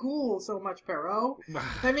Tokyo Ghoul so much, Perro.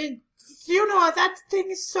 I mean, that thing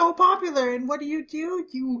is so popular, and what do?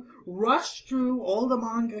 You rush through all the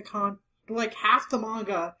manga like half the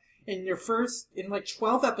manga in like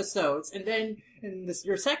 12 episodes, and then in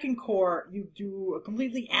your second core, you do a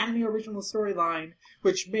completely anime original storyline,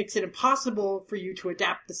 which makes it impossible for you to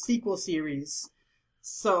adapt the sequel series.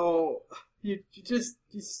 So... You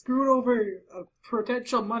screwed over a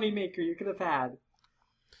potential moneymaker you could have had.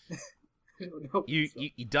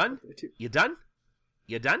 You done? You done?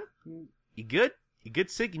 You done? You good? You good,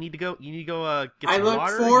 Sig? You need to go get some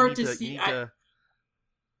water?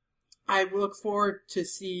 I look forward to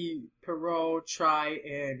see Perot try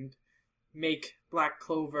and make Black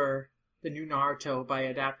Clover the new Naruto by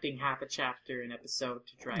adapting half a chapter an episode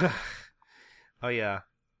to Dragon. Oh yeah.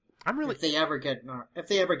 If they ever get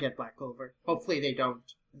Black Clover. Hopefully they don't,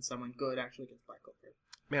 and someone good actually gets Black Clover.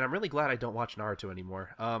 Man, I'm really glad I don't watch Naruto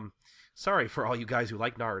anymore. Sorry for all you guys who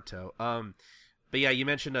like Naruto. But yeah, you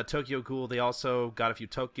mentioned Tokyo Ghoul. They also got a few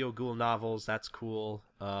Tokyo Ghoul novels. That's cool.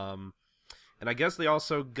 And I guess they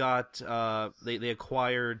also got they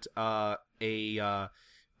acquired a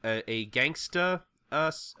gangsta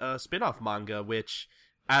spin-off manga, which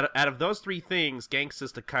out of those three things,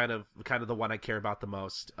 Gangsta's the kind of the one I care about the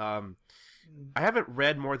most. I haven't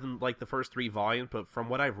read more than like the first 3 volumes, but from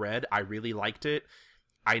what I've read, I really liked it.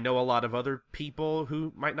 I know a lot of other people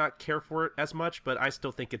who might not care for it as much, but I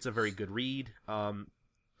still think it's a very good read. And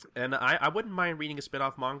I wouldn't mind reading a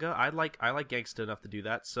spin-off manga. I like Gangsta enough to do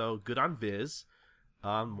that, so good on Viz.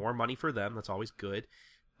 More money for them, that's always good.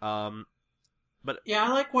 But yeah, I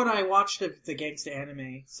like what I watched of the Gangsta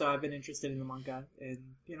anime, so I've been interested in the manga. And,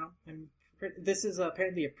 this is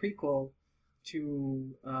apparently a prequel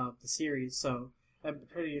to the series, so I'm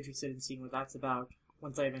pretty interested in seeing what that's about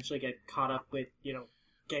once I eventually get caught up with,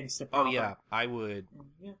 Gangsta proper. Oh yeah, I would.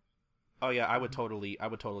 Yeah. Oh yeah, I would totally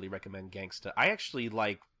recommend Gangsta. I actually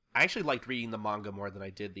liked reading the manga more than I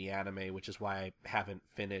did the anime, which is why I haven't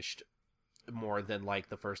finished more than like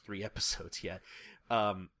the first 3 episodes yet.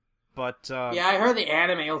 Yeah, I heard the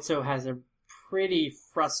anime also has a pretty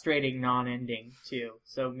frustrating non-ending too,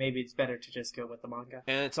 so maybe it's better to just go with the manga.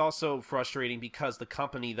 And it's also frustrating because the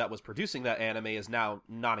company that was producing that anime is now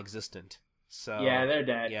non-existent. So yeah, they're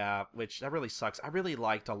dead. Yeah, which that really sucks. I really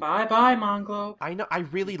liked a Bye, Monglo. I know. I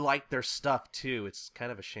really liked their stuff too. It's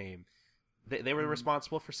kind of a shame. They were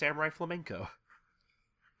responsible for Samurai Flamenco.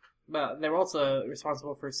 But they were also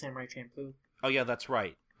responsible for Samurai Champloo. Oh yeah, that's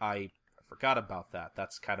right. I forgot about that.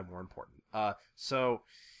 That's kind of more important.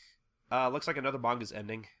 Looks like another manga's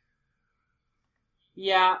ending.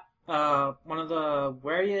 Yeah, one of the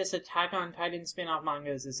various Attack on Titan spin-off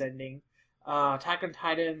mangas is ending. Attack on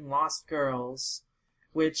Titan Lost Girls,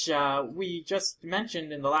 which we just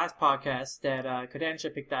mentioned in the last podcast that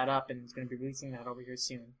Kodansha picked that up and is going to be releasing that over here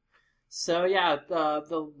soon. So yeah,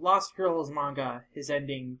 the Lost Girls manga is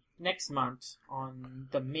ending next month on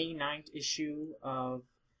the May 9th issue of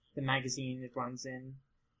the magazine it runs in.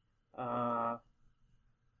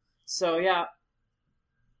 So yeah,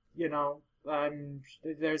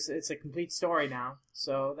 it's a complete story now,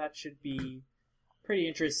 so that should be pretty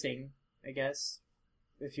interesting, I guess.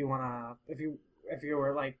 If you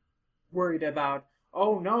were like worried about,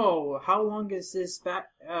 oh no, how long is this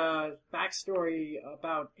backstory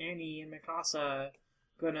about Annie and Mikasa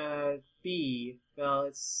gonna be? Well,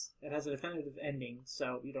 it has a definitive ending,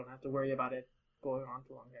 so you don't have to worry about it going on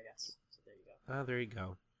too long, I guess. So there you go. There you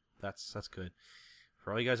go. That's good.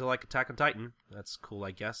 For all you guys who like Attack on Titan, that's cool,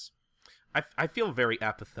 I guess. I feel very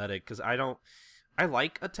apathetic because I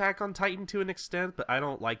like Attack on Titan to an extent, but I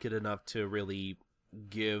don't like it enough to really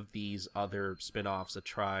give these other spin-offs a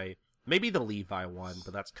try. Maybe the Levi one,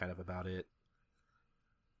 but that's kind of about it.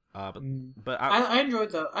 But I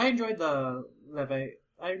enjoyed the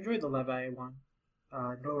Levi one.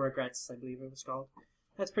 No Regrets, I believe it was called.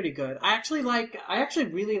 That's pretty good. I actually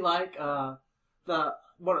really like a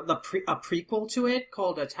prequel to it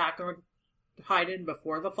called Attack on Titan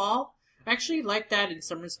Before the Fall. I actually like that in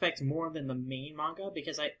some respects more than the main manga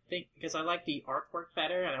because I like the artwork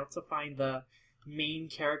better, and I also find the main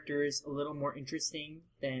characters a little more interesting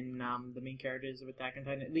than the main characters of Attack on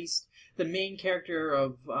Titan. At least the main character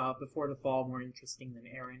of Before the Fall more interesting than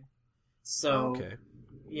Eren. So, Okay.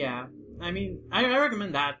 yeah. I mean, I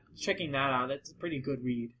recommend checking that out. That's a pretty good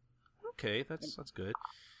read. Okay, that's good.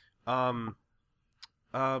 But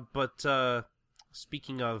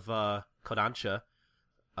speaking of Kodansha,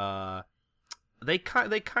 they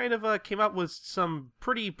kind of came out with some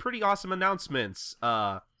pretty awesome announcements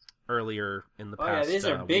earlier in the past. Oh yeah, these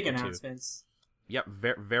are big week or two. announcements. Yep,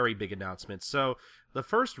 very, very big announcements. So the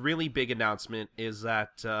first really big announcement is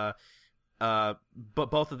that,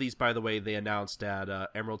 but both of these, by the way, they announced at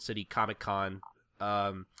Emerald City Comic Con.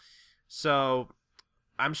 So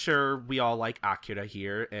I'm sure we all like Akira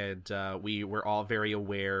here, and we were all very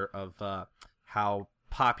aware of how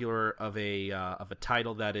popular of a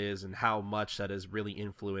title that is, and how much that has really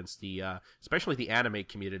influenced the especially the anime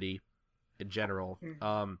community in general.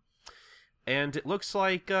 Mm-hmm. And it looks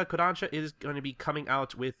like Kodansha is going to be coming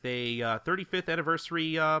out with a 35th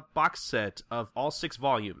anniversary box set of all 6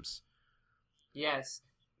 volumes. Yes.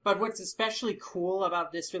 But what's especially cool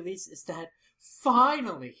about this release is that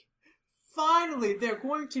finally, they're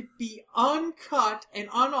going to be uncut and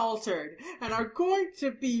unaltered and are going to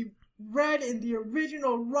be read in the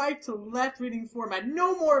original right-to-left reading format.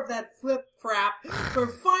 No more of that flip crap. We're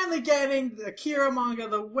finally getting the Akira manga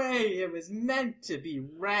the way it was meant to be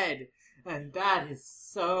read. And that is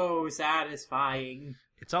so satisfying.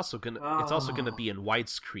 It's also gonna be in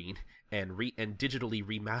widescreen and digitally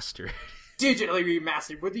remastered. Digitally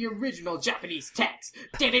remastered with the original Japanese text.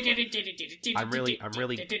 I'm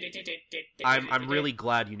really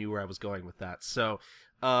glad you knew where I was going with that. So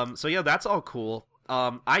yeah, that's all cool.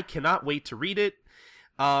 I cannot wait to read it.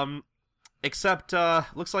 Except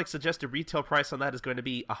looks like suggested retail price on that is going to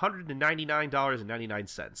be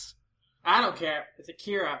 $199.99. I don't care. It's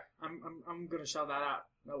Akira. I'm gonna shell that out.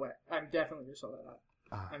 No way. I'm definitely gonna shell that out.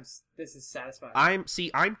 This is satisfying. I'm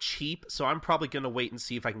cheap, so I'm probably gonna wait and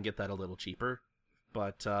see if I can get that a little cheaper.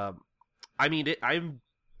 But I mean, I'm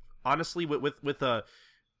honestly with a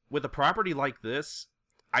property like this,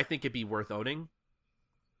 I think it'd be worth owning.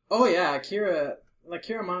 Oh yeah, Akira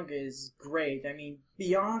manga is great. I mean,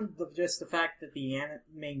 beyond just the fact that the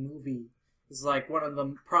anime movie is like one of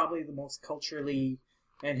the probably the most culturally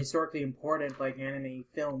and historically important like anime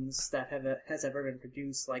films that has ever been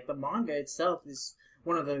produced. Like the manga itself is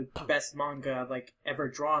one of the best manga like ever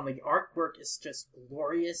drawn. Like artwork is just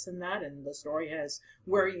glorious in that, and the story has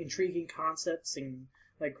very intriguing concepts and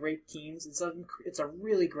like great themes. It's a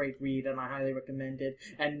really great read, and I highly recommend it.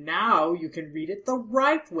 And now you can read it the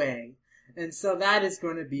right way, and so that is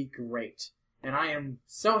going to be great. And I am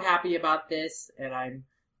so happy about this, and I'm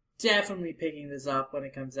definitely picking this up when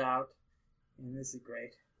it comes out. And this is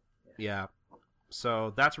great. Yeah.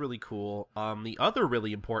 So that's really cool. The other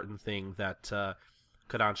really important thing that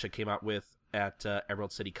Kodansha came out with at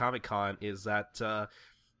Emerald City Comic Con is that they're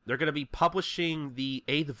going to be publishing the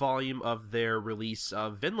 8th volume of their release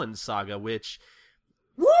of Vinland Saga, which...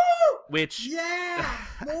 Woo! Yeah!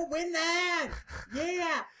 More Vinland!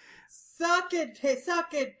 Yeah! Suck it,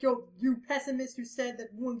 you pessimist who said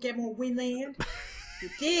that we wouldn't get more Vinland. You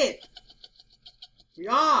did! We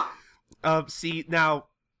are! See, now,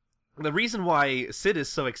 the reason why Sid is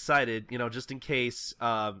so excited, just in case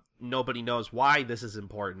nobody knows why this is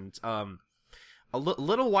important, a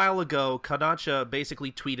little while ago, Kodansha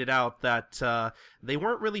basically tweeted out that they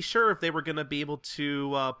weren't really sure if they were going to be able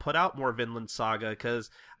to put out more Vinland Saga,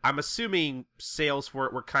 because I'm assuming sales for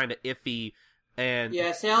it were kind of iffy, and...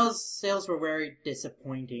 Yeah, sales were very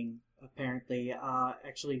disappointing, apparently.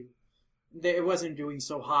 Actually, it wasn't doing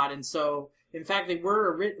so hot, and so... In fact, they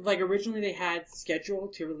were originally they had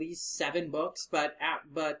scheduled to release 7 books, but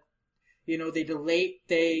they delayed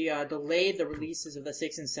the releases of the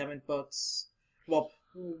 6th and 7th books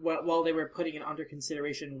while they were putting it under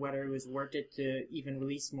consideration whether it was worth it to even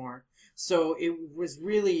release more. So it was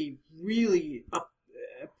really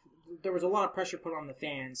there was a lot of pressure put on the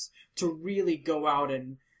fans to really go out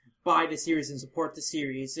and buy the series and support the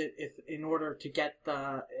series if in order to get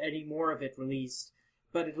any more of it released.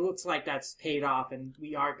 But it looks like that's paid off, and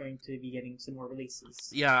we are going to be getting some more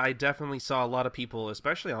releases. Yeah, I definitely saw a lot of people,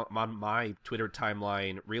 especially on my Twitter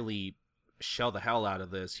timeline, really shell the hell out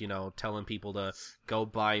of this, telling people to go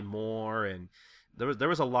buy more, and there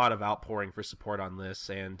was a lot of outpouring for support on this,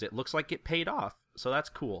 and it looks like it paid off, so that's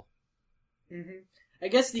cool. Mm-hmm. I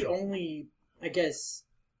guess the only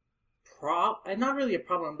not really a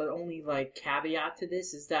problem, but only like caveat to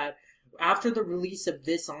this is that after the release of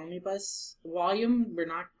this omnibus volume, we're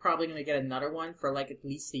not probably going to get another one for like at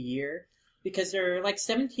least a year, because there are like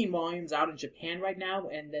 17 volumes out in Japan right now,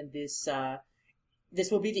 and then this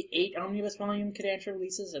will be the 8th omnibus volume Kodansha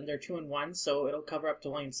releases, and they're 2 in 1, so it'll cover up to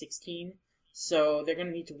volume 16. So they're going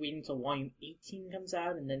to need to wait until volume 18 comes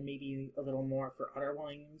out, and then maybe a little more for other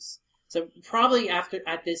volumes. So probably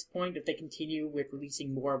at this point, if they continue with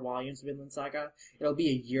releasing more volumes of Vinland Saga, it'll be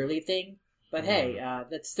a yearly thing. But hey,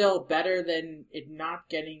 that's still better than it not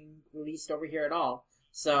getting released over here at all.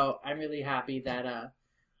 So I'm really happy that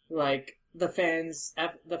like the fans'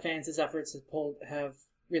 efforts have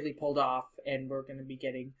really pulled off, and we're going to be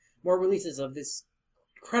getting more releases of this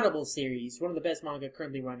incredible series, one of the best manga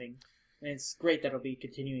currently running, and it's great that it'll be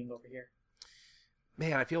continuing over here.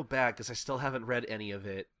 Man, I feel bad because I still haven't read any of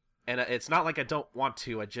it. And it's not like I don't want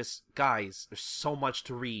to. Guys, there's so much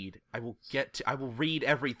to read. I will read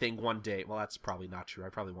everything one day. Well, that's probably not true. I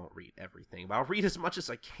probably won't read everything, but I'll read as much as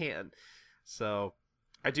I can. So,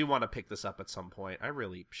 I do want to pick this up at some point. I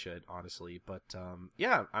really should, honestly. But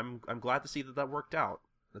yeah, I'm glad to see that worked out.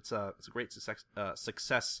 It's a great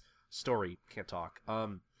success story. Can't talk.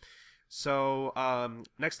 So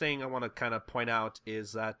next thing I want to kind of point out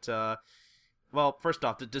is that. Well, first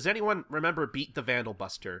off, does anyone remember Beat the Vandal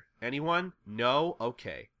Buster? Anyone? No?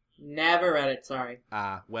 Okay. Never read it, sorry.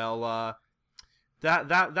 Well,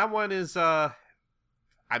 that one is, I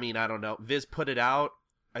mean, I don't know. Viz put it out.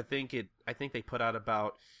 I think they put out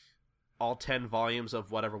about all 10 volumes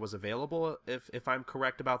of whatever was available, if I'm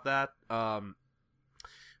correct about that. But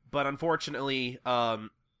unfortunately,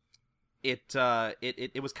 it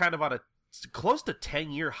was kind of on a close to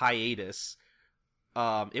 10-year hiatus.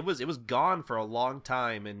 It was gone for a long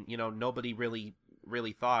time, and nobody really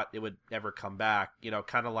thought it would ever come back.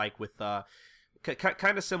 Kind of like with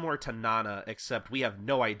kind of similar to Nana, except we have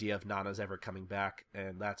no idea if Nana's ever coming back,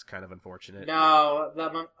 and that's kind of unfortunate. No,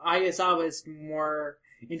 Ayazawa was more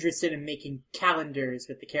interested in making calendars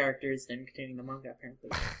with the characters than containing the manga, apparently.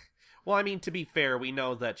 Well, I mean, to be fair, we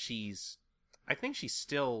know that I think she's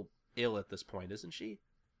still ill at this point, isn't she?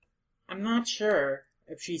 I'm not sure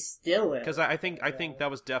if she's still ill. Because I think that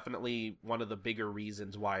was definitely one of the bigger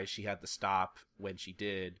reasons why she had to stop when she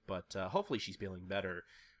did. But hopefully she's feeling better,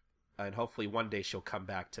 and hopefully one day she'll come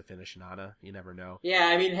back to finish Nana. You never know. Yeah,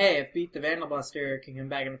 I mean, hey, if Beat the Vandal Buster can come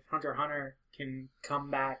back and if Hunter x Hunter can come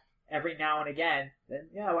back every now and again, then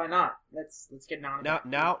yeah, why not? Let's get Nana back.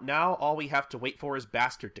 Now all we have to wait for is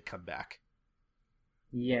Bastard to come back.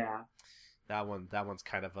 Yeah. That one's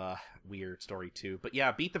kind of a weird story too. But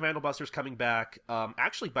yeah, Beat the Vandal Buster's coming back.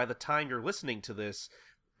 Actually, by the time you're listening to this,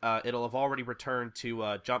 it'll have already returned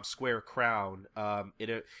to Jump Square Crown.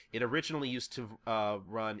 It originally used to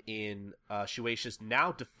run in Shueisha's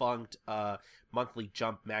now defunct monthly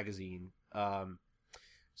Jump magazine.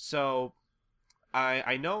 So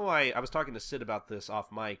I know I was talking to Sid about this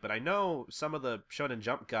off mic, but I know some of the Shonen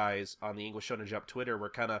Jump guys on the English Shonen Jump Twitter were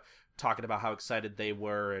kind of talking about how excited they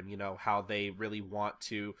were, and how they really want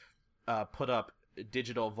to put up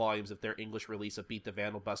digital volumes of their English release of Beat the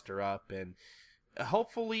Vandal Buster up, and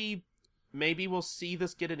hopefully maybe we'll see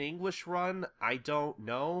this get an English run. I don't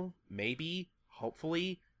know. Maybe.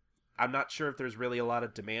 Hopefully. I'm not sure if there's really a lot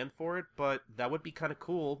of demand for it, but that would be kind of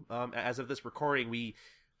cool. As of this recording, we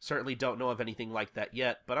certainly don't know of anything like that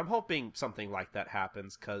yet, but I'm hoping something like that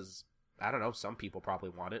happens, because, I don't know, some people probably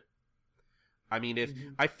want it. I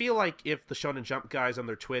mean, I feel like if the Shonen Jump guys on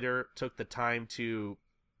their Twitter took the time to,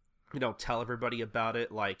 tell everybody about it,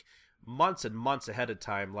 like, months and months ahead of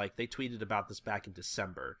time, like, they tweeted about this back in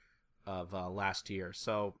December of last year,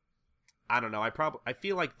 so, I don't know, I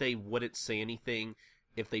feel like they wouldn't say anything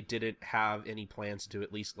if they didn't have any plans to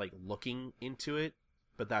at least, like, looking into it,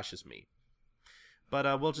 but that's just me.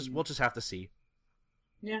 But we'll just have to see.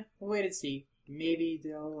 Yeah, we'll wait and see. Maybe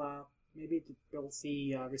they'll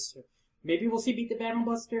see maybe we'll see Beat the Vandal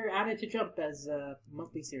Buster added to Jump as a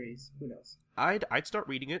monthly series. Who knows? I'd start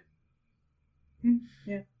reading it.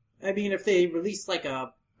 Yeah, I mean, if they release like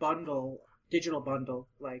a digital bundle,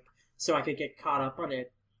 like so I could get caught up on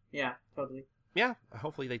it. Yeah, totally. Yeah,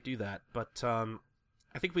 hopefully they do that. But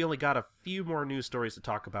I think we only got a few more news stories to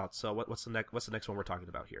talk about. So what's the next one we're talking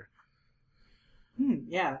about here?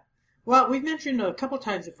 Yeah. Well, we've mentioned a couple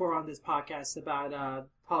times before on this podcast about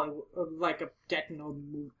like a Death Note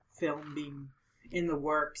film being in the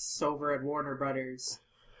works over at Warner Brothers.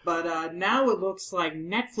 But now it looks like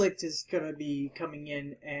Netflix is going to be coming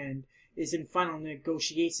in and is in final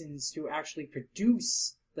negotiations to actually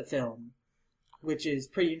produce the film, which is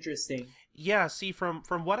pretty interesting. Yeah, see, from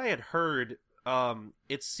what I had heard,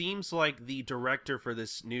 it seems like the director for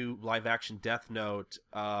this new live action Death Note,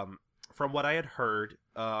 from what I had heard,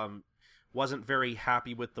 wasn't very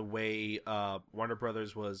happy with the way Warner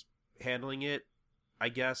Brothers was handling it. I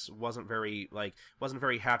guess wasn't very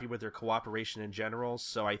happy with their cooperation in general.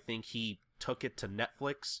 So I think he took it to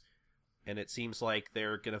Netflix, and it seems like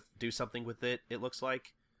they're gonna do something with it. It looks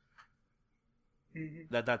like.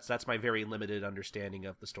 That's my very limited understanding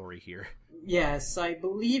of the story here. Yes, I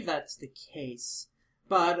believe that's the case.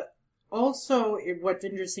 But also, what's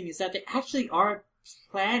interesting is that they actually are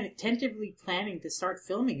tentatively planning to start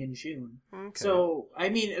filming in June. Okay. So, I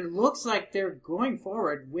mean, it looks like they're going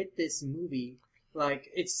forward with this movie. Like,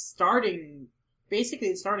 it's starting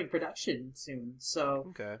production soon. So,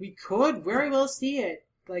 Okay. we could very well see it,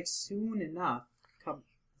 like, soon enough.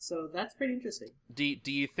 So, that's pretty interesting. Do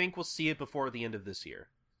you think we'll see it before the end of this year?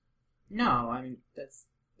 No, I mean, that's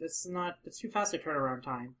too fast a turnaround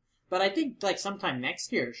time. But I think, like, sometime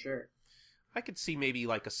next year, sure. I could see maybe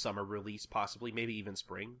like a summer release, possibly, maybe even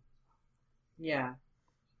spring. Yeah.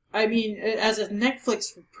 I mean, as a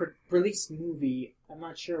Netflix released movie, I'm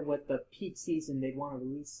not sure what the peak season they'd want to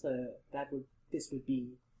release this would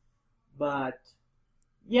be. But,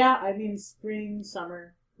 yeah, I mean, spring,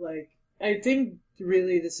 summer, like, I think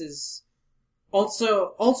really this is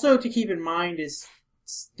also to keep in mind is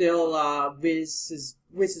still Viz's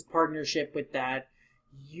partnership with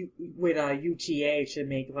UTA to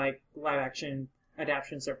make like live action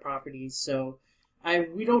adaptations of properties. So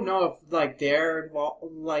we don't know if like they're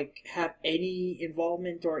have any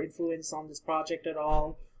involvement or influence on this project at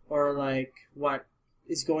all, or like what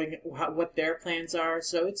their plans are.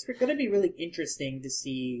 So it's going to be really interesting to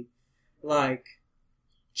see like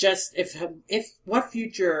just if what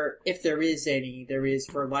future, if there is any, there is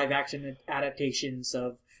for live action adaptations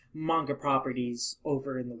of manga properties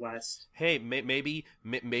over in the West. Hey, maybe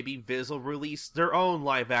Viz will release their own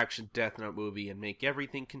live action Death Note movie and make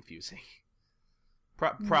everything confusing.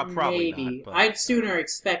 Probably maybe not. But... I'd sooner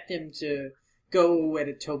expect him to go with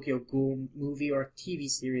a Tokyo Ghoul movie or TV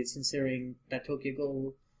series, considering that Tokyo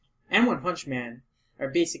Ghoul and One Punch Man are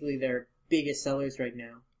basically their biggest sellers right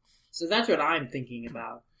now. So that's what I'm thinking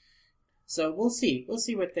about. So we'll see. We'll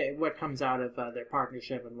see what comes out of their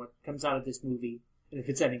partnership and what comes out of this movie, and if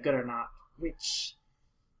it's any good or not. Which,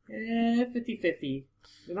 50-50.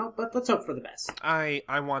 You know, but let's hope for the best. I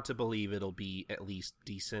want to believe it'll be at least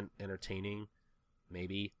decent, entertaining.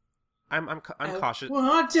 Maybe. I'm cautious. I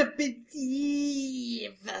want to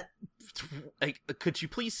believe. Could you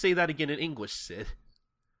please say that again in English, Sid?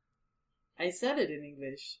 I said it in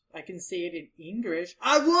English. I can say it in English.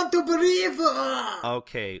 I want to believe.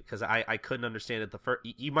 Okay, because I couldn't understand it the first.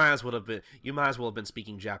 You might as well have been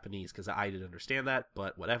speaking Japanese because I didn't understand that.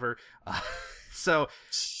 But whatever. So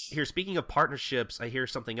here, speaking of partnerships, I hear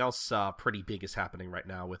something else pretty big is happening right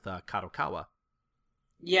now with Kadokawa.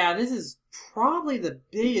 Yeah, this is probably the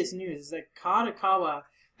biggest news. Is that Kadokawa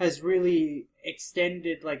has really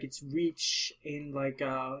extended like its reach in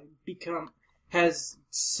has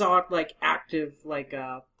sought like active like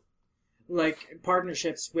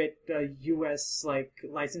partnerships with U.S. like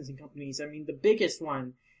licensing companies. I mean, the biggest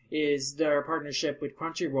one is their partnership with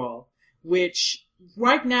Crunchyroll, which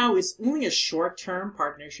right now is only a short-term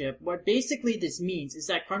partnership. What basically this means is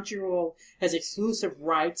that Crunchyroll has exclusive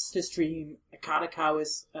rights to stream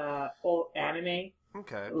Kadokawa's all anime.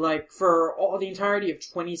 Okay. Like for all the entirety of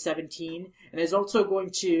 2017, and is also going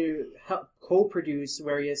to help co-produce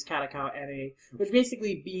various Kadokawa anime, which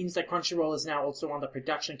basically means that Crunchyroll is now also on the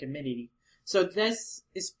production committee. So this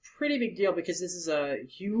is pretty big deal because this is a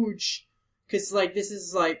huge, with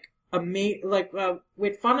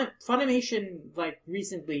Funimation like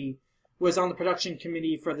recently was on the production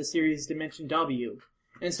committee for the series Dimension W,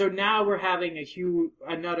 and so now we're having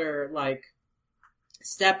another like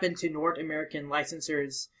step into North American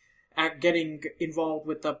licensors at getting involved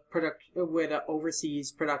with the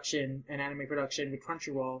overseas production and anime production with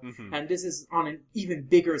Crunchyroll. Mm-hmm. And this is on an even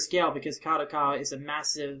bigger scale because Kadokawa is a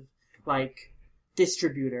massive like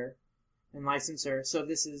distributor and licensor. So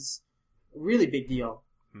this is a really big deal.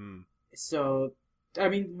 Mm. So I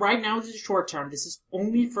mean, right now this is short term. This is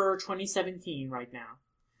only for 2017 right now.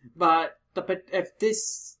 But if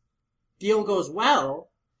this deal goes well,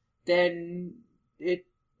 then if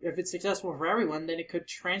it's successful for everyone, then it could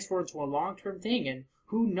transfer into a long-term thing, and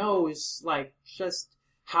who knows, like, just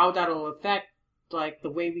how that'll affect, like, the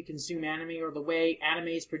way we consume anime or the way anime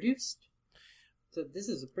is produced. So this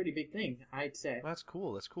is a pretty big thing, I'd say. That's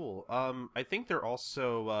cool. I think they're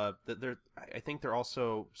also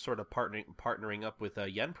sort of partnering up with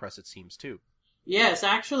Yen Press, it seems, too. Yes,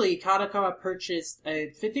 actually, Kadokawa purchased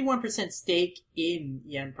a 51% stake in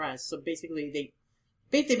Yen Press. So basically, they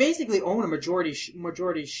basically own a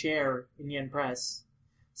majority share in Yen Press.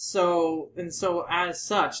 So as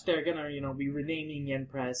such, they're gonna be renaming Yen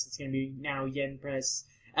Press. It's gonna be now Yen Press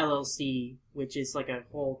LLC, which is like a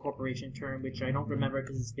whole corporation term, which I don't remember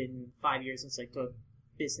because it's been 5 years since I took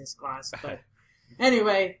business class. But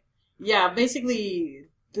anyway, yeah, basically,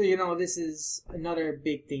 this is another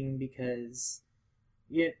big thing because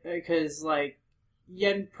like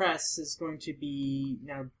Yen Press is going to be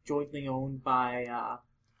now jointly owned by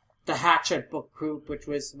the Hatchet Book Group, which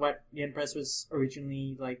was what Yen Press was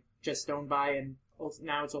originally like just owned by, and also,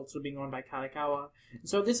 now it's also being owned by Kadokawa.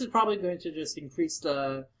 So this is probably going to just increase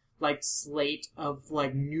the like slate of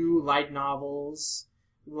like new light novels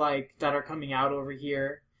like that are coming out over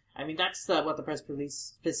here. I mean, that's what the press release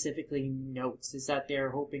specifically notes, is that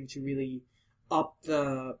they're hoping to really up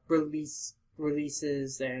the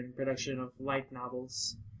releases and production of light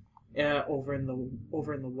novels over in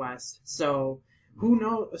the West. So who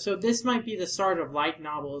knows? So this might be the start of light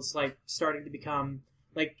novels like starting to become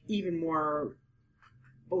like even more,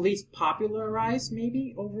 at least popularized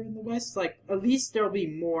maybe over in the West. Like at least there'll be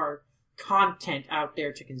more content out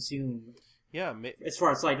there to consume. Yeah, as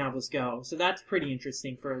far as light novels go. So that's pretty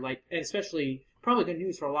interesting for especially probably good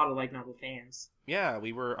news for a lot of light novel fans. Yeah,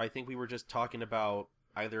 I think we were just talking about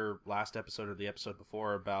either last episode or the episode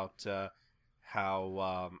before about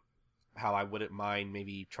how I wouldn't mind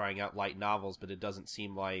maybe trying out light novels, but it doesn't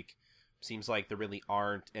seems like there really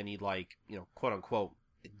aren't any like, quote unquote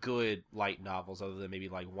good light novels other than maybe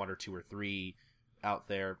like one or two or three out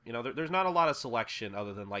there. There's not a lot of selection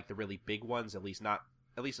other than like the really big ones, at least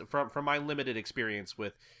from my limited experience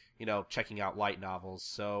with, checking out light novels.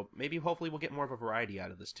 So maybe hopefully we'll get more of a variety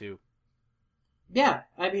out of this too. Yeah,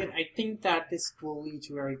 I mean, I think that this will lead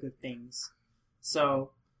to very good things.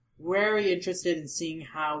 So, very interested in seeing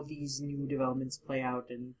how these new developments play out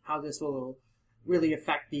and how this will really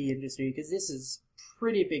affect the industry, because this is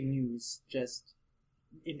pretty big news, just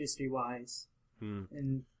industry-wise.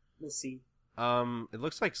 And we'll see. It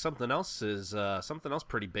looks like something else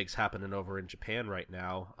pretty big's happening over in Japan right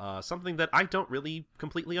now. Something that I don't really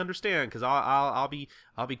completely understand, because I'll be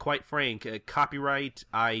quite frank. Copyright,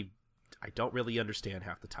 I don't really understand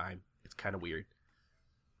half the time. It's kind of weird.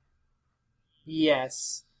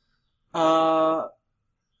 Yes. So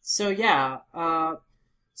yeah.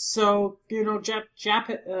 So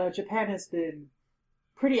Japan has been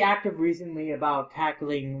pretty active recently about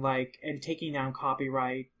tackling and taking down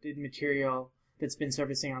copyrighted material that's been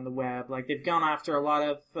surfacing on the web. Like they've gone after a lot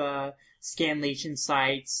of scanlation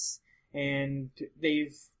sites, and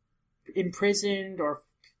they've imprisoned or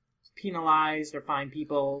penalized or fined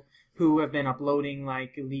people who have been uploading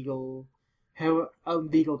illegal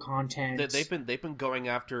content. They've been going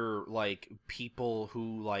after people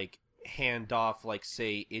who hand off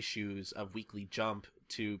say issues of Weekly Jump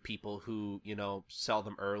to people who sell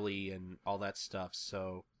them early and all that stuff.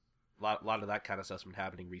 So a lot of that kind of stuff's been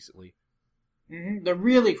happening recently. Mm-hmm. They're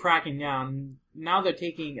really cracking down. Now they're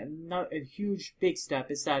taking a huge big step.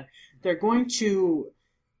 Is that they've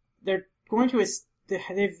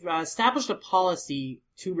established a policy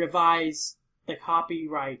to revise the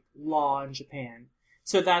copyright law in Japan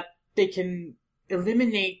so that they can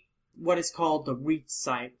eliminate what is called the read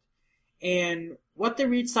site. And what the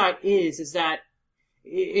read site is that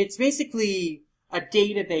it's basically a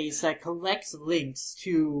database that collects links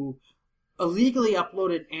to illegally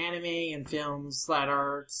uploaded anime and films that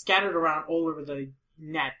are scattered around all over the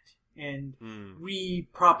net and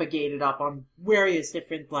re-propagated up on various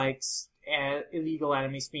different illegal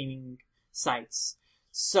anime streaming sites.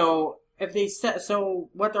 So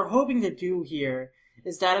what they're hoping to do here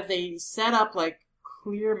is that if they set up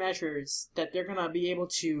clear measures, that they're gonna be able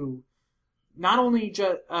to not only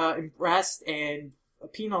just arrest and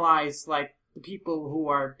penalize the people who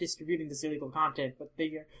are distributing this illegal content, but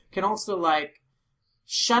they can also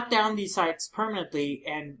shut down these sites permanently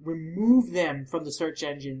and remove them from the search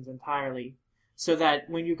engines entirely, so that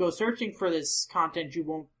when you go searching for this content, you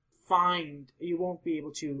won't be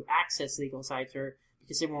able to access legal sites, or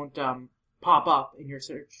because it won't pop up in your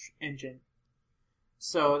search engine.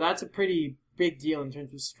 So that's a pretty big deal in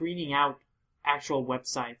terms of screening out actual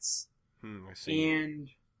websites. I see. And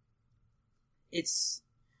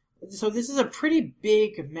so this is a pretty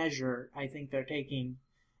big measure, I think they're taking,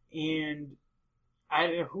 and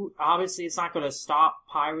obviously it's not going to stop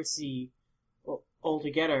piracy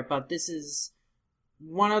altogether, but this is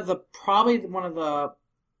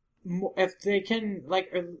if they can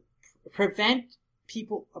prevent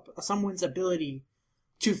someone's ability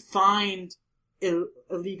to find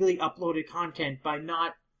illegally uploaded content by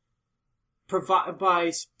not by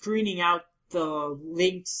screening out the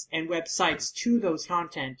links and websites to those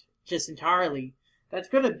content just entirely, that's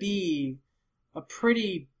going to be a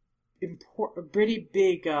pretty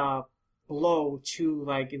big blow to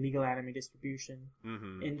like illegal anime distribution.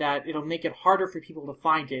 Mm-hmm. In that it'll make it harder for people to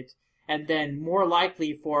find it, and then more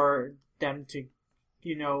likely for them to,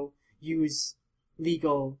 use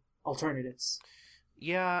legal alternatives.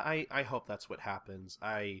 Yeah, I hope that's what happens.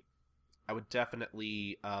 I would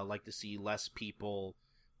definitely like to see less people,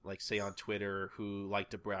 like say on Twitter, who like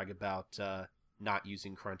to brag about not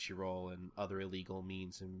using Crunchyroll and other illegal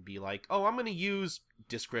means and be like, oh, I'm going to use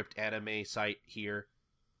Descript anime site here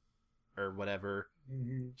or whatever.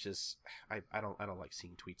 Mm-hmm. Just I don't like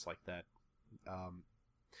seeing tweets like that.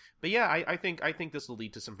 But yeah, I think this will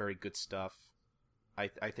lead to some very good stuff.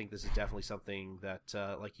 I think this is definitely something that,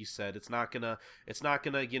 like you said, it's not gonna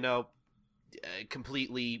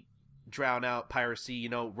completely drown out piracy.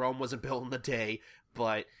 Rome wasn't built in a day,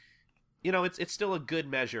 but it's still a good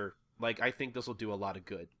measure. Like, I think this will do a lot of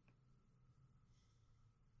good.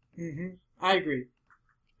 Mm-hmm. I agree.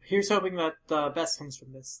 Here's hoping that the best comes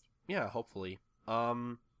from this. Yeah, hopefully.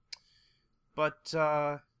 But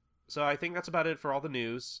so I think that's about it for all the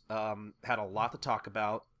news. Had a lot to talk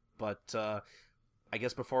about, but I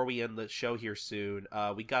guess before we end the show here soon,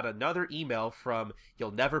 we got another email from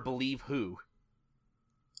You'll Never Believe Who.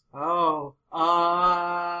 Oh,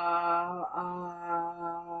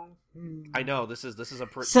 I know this is a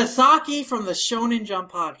Sasaki from the Shonen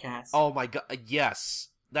Jump podcast. Oh my god, yes,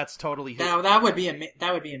 that's totally who. Now that would be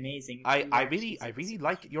amazing. I really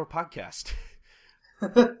like your podcast.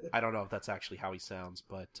 I don't know if that's actually how he sounds,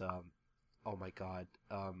 but oh my god,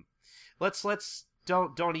 let's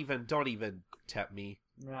don't even tempt me.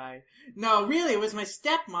 Right? No, really, it was my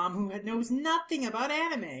stepmom who knows nothing about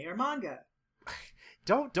anime or manga.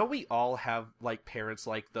 Don't we all have like parents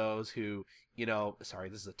like those who, sorry,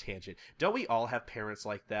 this is a tangent. Don't we all have parents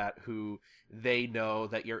like that who they know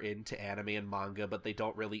that you're into anime and manga, but they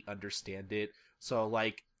don't really understand it? So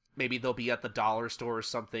like maybe they'll be at the dollar store or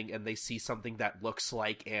something and they see something that looks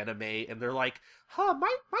like anime and they're like, huh,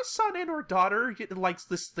 my son and or daughter likes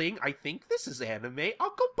this thing. I think this is anime.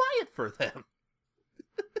 I'll go buy it for them.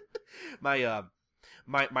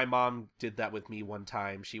 My mom did that with me one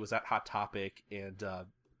time. She was at Hot Topic and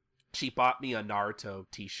she bought me a Naruto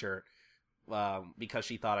t-shirt because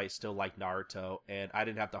she thought I still liked Naruto, and I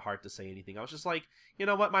didn't have the heart to say anything. I was just like, you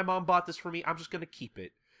know what, my mom bought this for me, I'm just gonna keep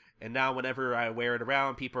it. And now whenever I wear it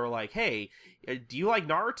around, people are like, hey, do you like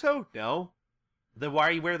Naruto? No. Then why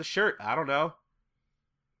are you wearing the shirt? I don't know.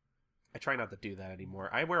 I try not to do that anymore.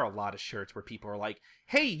 I wear a lot of shirts where people are like,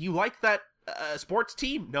 hey, you like that sports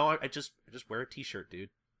team? No, I just wear a t-shirt, dude.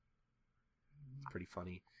 It's pretty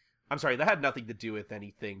funny. I'm sorry, that had nothing to do with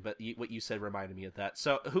anything, but what you said reminded me of that.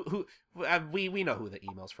 So, who we know who the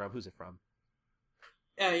email's from. Who's it from?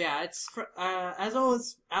 Yeah, it's as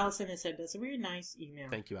always. Allison has said that's a very nice email.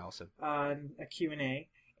 Thank you, Allison. A Q&A,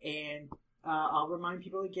 and I'll remind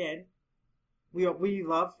people again. We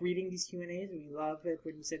love reading these Q&As. We love it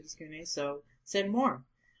when you send these Q&As. So send more.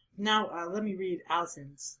 Now let me read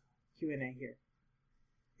Allison's Q&A here.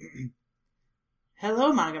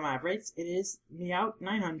 Hello, Manga Mavericks. It is Meow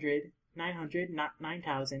 900,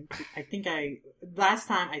 9000. Last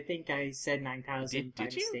time I think I said 9000 by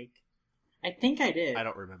mistake. I think I did. I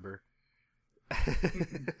don't remember.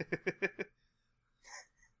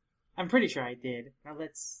 I'm pretty sure I did. Now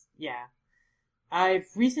yeah. I've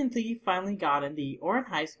recently finally gotten the Ouran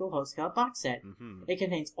High School Host Club box set. Mm-hmm. It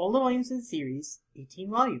contains all the volumes of the series, 18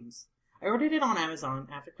 volumes. I ordered it on Amazon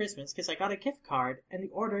after Christmas because I got a gift card and the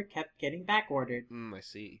order kept getting back-ordered. I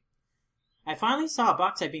see. I finally saw a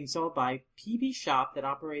box set being sold by PB Shop that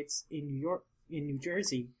operates in New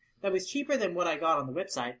Jersey that was cheaper than what I got on the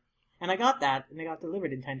website, and I got that and it got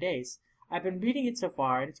delivered in 10 days. I've been reading it so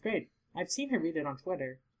far and it's great. I've seen her read it on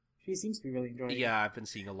Twitter. She seems to be really enjoying it. Yeah, I've been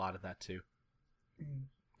seeing a lot of that too.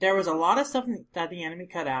 There was a lot of stuff that the anime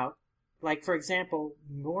cut out. Like, for example,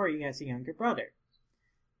 Mori has a younger brother.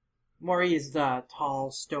 Mori is the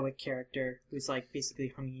tall, stoic character who's like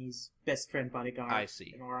basically Hungi's best friend bodyguard. I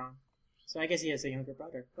see. In Ouran. So I guess he has a younger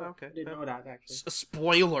brother. Okay. I didn't know that, actually.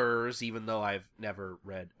 Spoilers, even though I've never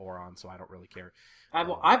read Ouran, so I don't really care. I've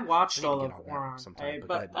watched all of Ouran.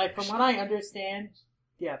 But from what I understand,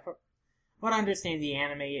 from what I understand, the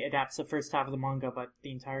anime adapts the first half of the manga, but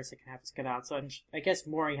the entire second half is cut out. So I guess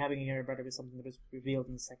Mori having a younger brother was something that was revealed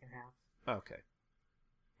in the second half. Okay.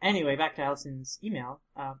 Anyway, back to Allison's email.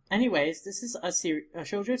 Anyways, this is a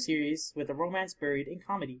shoujo series with a romance buried in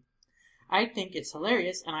comedy. I think it's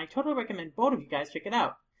hilarious, and I totally recommend both of you guys check it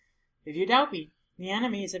out. If you doubt me, the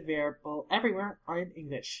anime is available everywhere in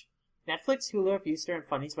English. Netflix, Hulu, Viewster, and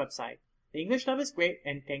Funny's website. The English dub is great,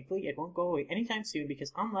 and thankfully it won't go away anytime soon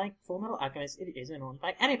because unlike Full Metal Alchemist, it isn't owned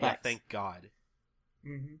by Aniplex. Yeah, thank God.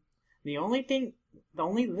 Mm-hmm. The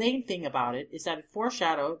only lame thing about it is that it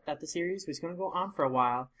foreshadowed that the series was going to go on for a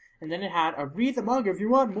while, and then it had a read the manga if you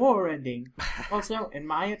want more ending. Also, in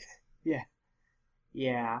my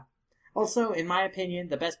Also, in my opinion,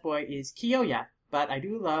 the best boy is Kiyoya, but I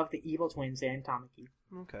do love the evil twins and Tamaki.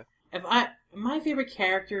 Okay. My favorite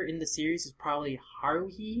character in the series is probably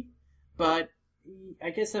Haruhi, but I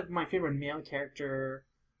guess of my favorite male character,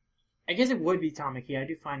 I guess it would be Tamaki. I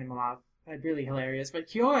do find him really hilarious, but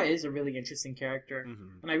Kiyoya is a really interesting character,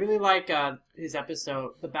 and I really like his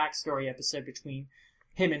episode, the backstory episode between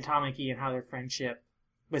him and Tamaki and how their friendship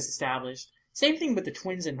was established. Same thing with the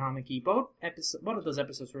twins and Tamaki. Both of those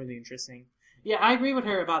episodes were really interesting. Yeah, I agree with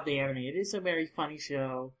her about the anime. It is a very funny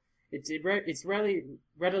show. It's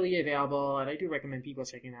readily available, and I do recommend people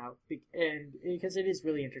checking it out, and because it is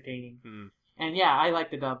really entertaining. And yeah, I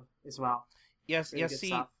like the dub as well. Yes, really yes. See,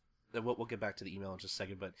 stuff. We'll get back to the email in just a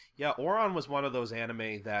second, but yeah, Ouran was one of those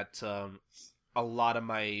anime that a lot of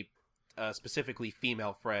my specifically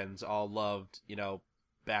female friends all loved. You know,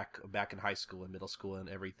 back in high school and middle school and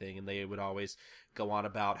everything, and they would always go on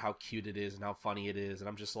about how cute it is and how funny it is, and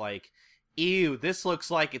I'm just like, ew, this looks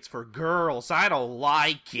like it's for girls. I don't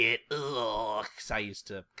like it. Ugh. 'Cause I used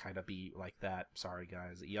to kind of be like that. Sorry,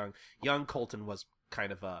 guys. Young Colton was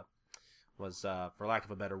kind of for lack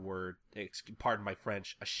of a better word, pardon my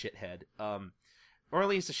French, a shithead. Or at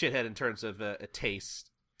least a shithead in terms of a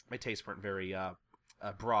taste. My tastes weren't very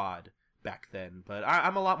broad back then, but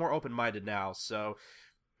I'm a lot more open-minded now, so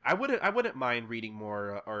I wouldn't mind reading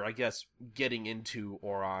more, or I guess getting into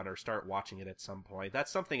Ouran or start watching it at some point.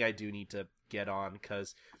 That's something I do need to get on,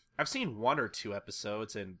 because I've seen 1 or 2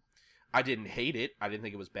 episodes, and I didn't hate it. I didn't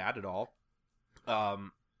think it was bad at all.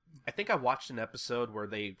 I think I watched an episode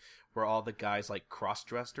where all the guys like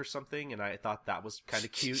cross-dressed or something, and I thought that was kind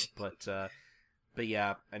of cute, but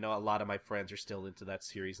yeah, I know a lot of my friends are still into that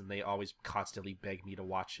series, and they always constantly beg me to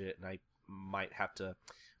watch it, and I might have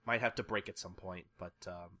to break at some point, but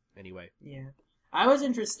anyway. Yeah. I was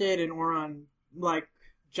interested in Ouran, like,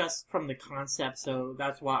 just from the concept, so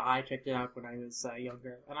that's why I checked it out when I was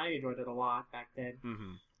younger, and I enjoyed it a lot back then.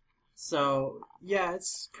 Mm-hmm. So, yeah,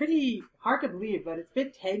 it's pretty hard to believe, but it's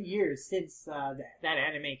been 10 years since that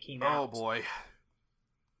anime came out. Oh, boy.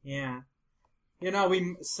 Yeah. You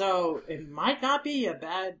know, so it might not be a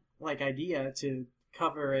bad, idea to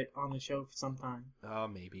cover it on the show sometime.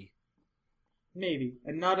 Maybe. Maybe.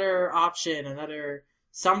 Another option,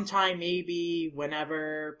 sometime, maybe,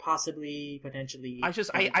 whenever, possibly, potentially.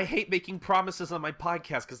 I hate making promises on my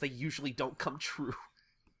podcast because they usually don't come true.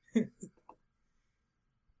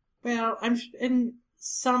 Well, in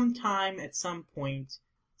sometime, at some point,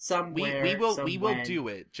 somewhere, we will do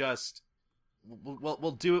it. Just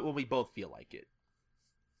we'll do it when we both feel like it.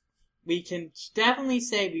 We can definitely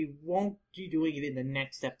say we won't be doing it in the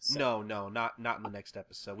next episode. No, not in the next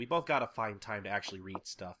episode. We both gotta find time to actually read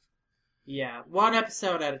stuff. Yeah, one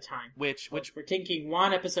episode at a time. Which we're thinking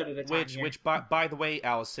one episode at a time. Which by the way,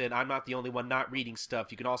 Allison, I'm not the only one not reading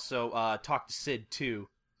stuff. You can also talk to Sid too.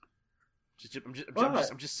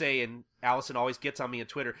 I'm just saying, Allison always gets on me on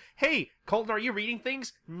Twitter. Hey, Colton, are you reading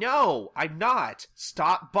things? No, I'm not.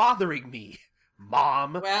 Stop bothering me,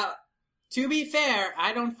 Mom. Well, to be fair,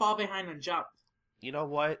 I don't fall behind on Jump. You know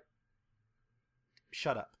what?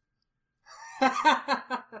 Shut up.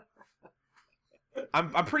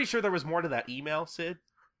 I'm pretty sure there was more to that email, Sid.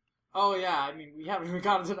 Oh yeah, I mean, we haven't even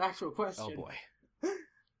gotten to the actual question. Oh boy.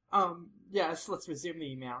 Yes, let's resume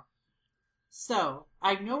the email. So,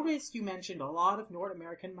 I noticed you mentioned a lot of North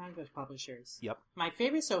American manga publishers. Yep. My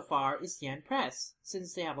favorite so far is Yen Press,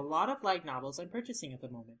 since they have a lot of light novels I'm purchasing at the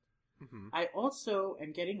moment. Mm-hmm. I also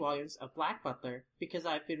am getting volumes of Black Butler, because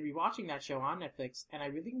I've been rewatching that show on Netflix, and I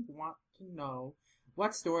really want to know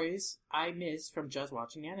what stories I missed from just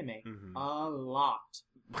watching anime. Mm-hmm. A lot.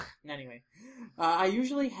 Anyway, I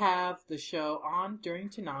usually have the show on during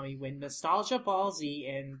Toonami when Nostalgia Ball Z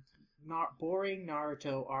and boring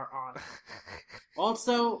Naruto are on.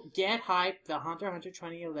 Also, get hyped, the Hunter x Hunter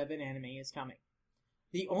 2011 anime is coming.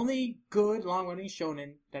 The only good long-running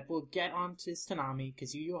shonen that will get onto Toonami,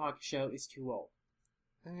 because Yu Yu Hakusho is too old.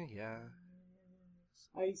 Yeah.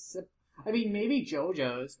 I mean, maybe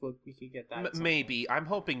JoJo's, we could get that. Maybe. I'm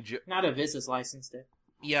hoping... Not if Viz has licensed it.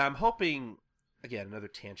 Yeah, I'm hoping... Again, another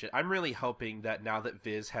tangent. I'm really hoping that now that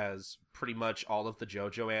Viz has pretty much all of the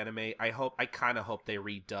JoJo anime, I kind of hope they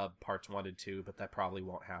redub parts 1 and 2, but that probably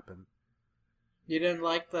won't happen. You didn't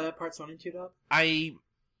like the parts 1 and 2 dub?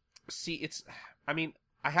 See, it's. I mean,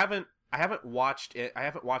 I haven't watched it. I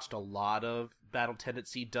haven't watched a lot of Battle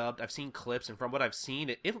Tendency dubbed. I've seen clips, and from what I've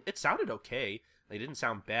seen, it sounded okay. They didn't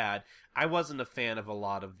sound bad. I wasn't a fan of a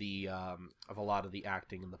lot of the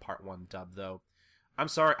acting in the Part One dub, though. I'm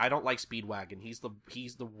sorry, I don't like Speedwagon. He's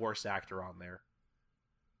the worst actor on there.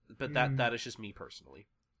 But that is just me personally.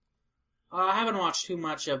 I haven't watched too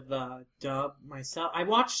much of the dub myself. I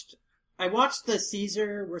watched the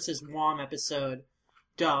Caesar versus Wom episode,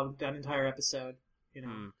 dubbed, that entire episode. You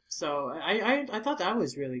know, so I thought that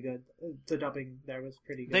was really good. The dubbing there was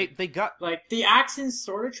pretty good. They got like the accents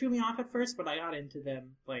sort of threw me off at first, but I got into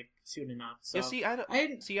them like soon enough. So yeah,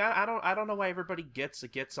 I don't know why everybody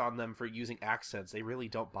gets on them for using accents. They really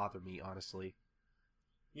don't bother me, honestly.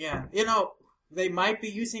 Yeah, they might be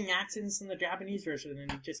using accents in the Japanese version, and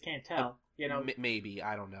you just can't tell. Maybe,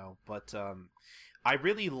 I don't know, but I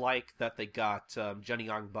really like that they got Jenny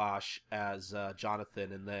Young Bosch as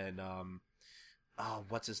Jonathan, and then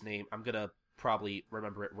what's his name? I'm gonna probably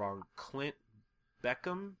remember it wrong. Clint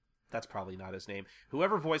Beckham? That's probably not his name.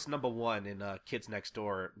 Whoever voiced number 1 in Kids Next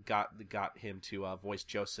Door got him to voice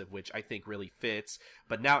Joseph, which I think really fits.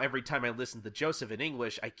 But now every time I listen to Joseph in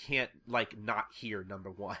English, I can't not hear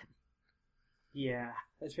number 1. Yeah,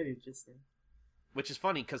 that's pretty interesting. Which is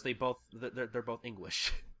funny because they're both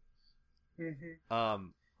English. Mm-hmm.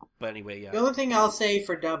 But anyway, yeah. The only thing I'll say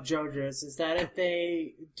for dub JoJo's is that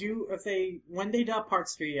when they dub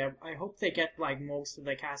parts 3, I hope they get most of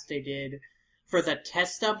the cast they did for the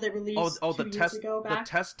test dub they released years ago back. The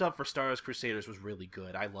test dub for Star Wars Crusaders was really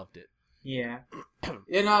good. I loved it. Yeah.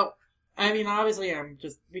 I mean, obviously I want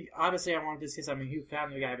this because I'm a huge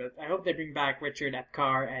Family Guy, but I hope they bring back Richard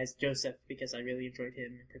Epcar as Joseph because I really enjoyed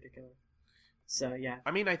him in particular. So yeah.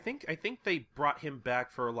 I mean, I think they brought him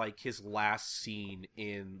back for his last scene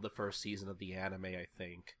in the first season of the anime. I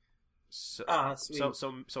think. So, sweet.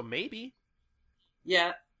 So maybe.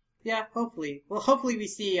 Yeah. Hopefully. Well, hopefully we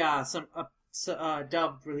see some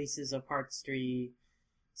dubbed releases of Parts 3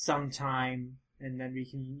 sometime, and then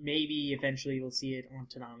maybe eventually we'll see it on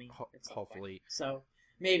Toonami. Hopefully. Point. So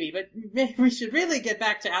maybe, but maybe we should really get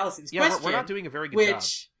back to Allison's question. We're not doing a very good job.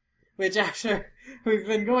 Which after we've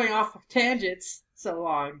been going off tangents so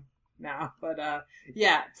long now, but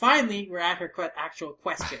finally we're at her actual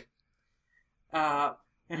question.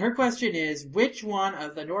 And her question is, which one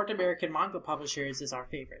of the North American manga publishers is our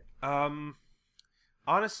favorite?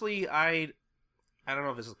 Honestly, I don't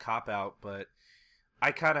know if this is a cop-out, but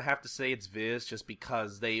I kind of have to say it's Viz just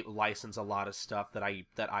because they license a lot of stuff that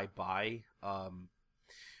I buy.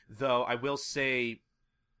 Though I will say,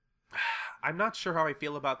 I'm not sure how I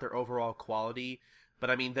feel about their overall quality, but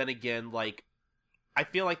I mean, then again, I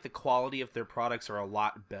feel like the quality of their products are a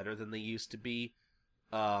lot better than they used to be.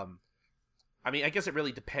 I mean, I guess it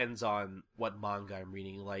really depends on what manga I'm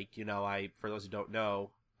reading. For those who don't know,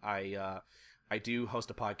 I do host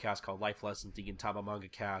a podcast called Life Lessons, the Gintama Manga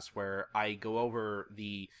Cast, where I go over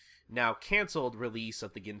the now canceled release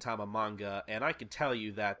of the Gintama manga, and I can tell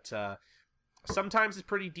you that sometimes it's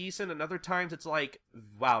pretty decent, and other times it's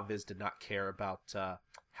wow, Viz did not care about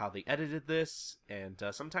how they edited this, and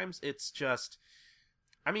sometimes it's just,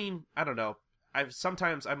 I mean, I don't know.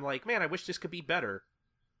 Sometimes I'm like, man, I wish this could be better,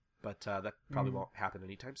 but that probably won't happen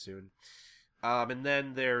anytime soon. And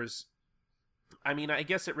then there's, I mean, I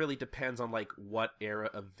guess it really depends on what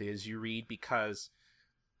era of Viz you read, because,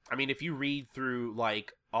 I mean, if you read through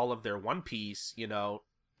all of their One Piece, you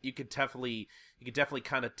could definitely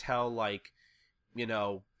kind of tell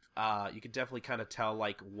you could definitely kind of tell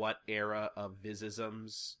what era of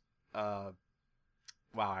Vizisms. Wow,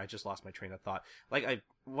 I just lost my train of thought. I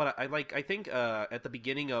think at the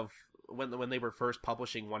beginning of when they were first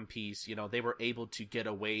publishing One Piece, they were able to get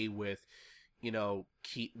away with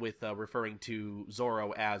referring to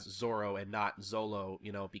Zoro as Zoro and not Zolo,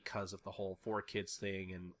 because of the whole 4Kids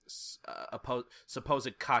thing and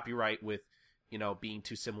supposed copyright with, being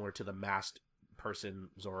too similar to the masked person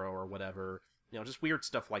Zoro or whatever. Just weird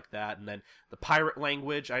stuff like that. And then the pirate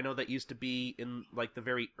language, I know that used to be in the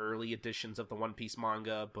very early editions of the One Piece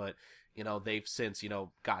manga, but they've since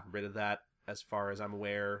gotten rid of that as far as I'm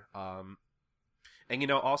aware.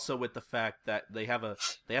 And also with the fact that they have a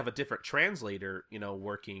different translator,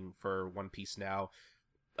 working for One Piece now.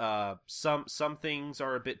 Some things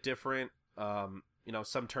are a bit different.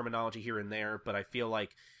 Some terminology here and there, but I feel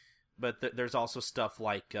there's also stuff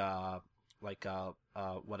what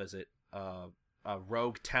is it?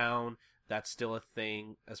 Rogue Town, that's still a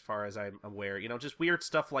thing as far as I'm aware. Just weird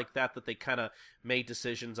stuff like that they kind of made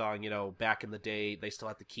decisions on, back in the day. They still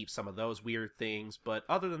have to keep some of those weird things, but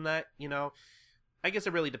other than that, I guess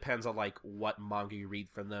it really depends on what manga you read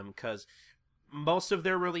from them, because most of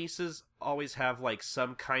their releases always have like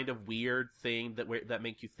some kind of weird thing that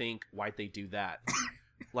make you think, why'd they do that?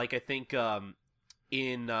 Like I think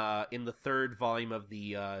in the third volume of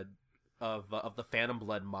the the Phantom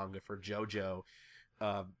Blood manga for JoJo,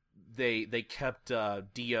 they kept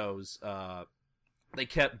Dio's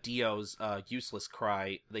useless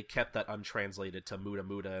cry. They kept that untranslated to Muda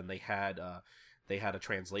Muda, and they had a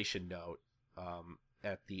translation note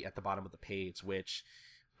at the bottom of the page, which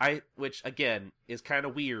again is kind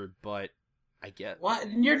of weird, but I get. What?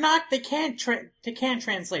 You're not. They can't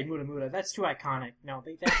translate Muda Muda. That's too iconic. No,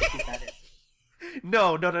 they have to keep that in.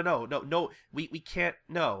 No. We can't.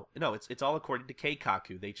 No. It's all according to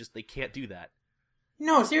Keikaku. They can't do that.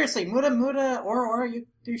 No, seriously, Muda Muda or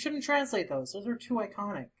you shouldn't translate those. Those are too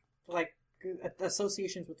iconic. Like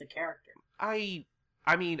associations with the character. I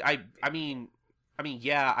mean,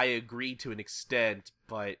 yeah, I agree to an extent,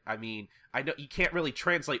 but I mean, I know you can't really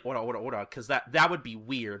translate ora because that would be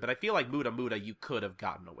weird. But I feel like Muda Muda you could have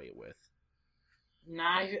gotten away with.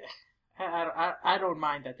 Nah, I don't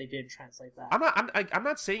mind that they didn't translate that. I'm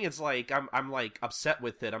not saying it's like I'm like upset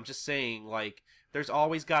with it. I'm just saying like there's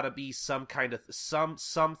always got to be some kind of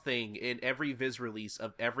something in every Viz release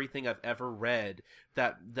of everything I've ever read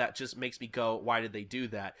that just makes me go, why did they do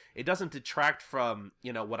that? It doesn't detract from,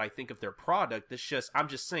 what I think of their product. It's just, I'm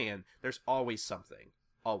just saying there's always something,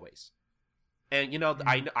 always. And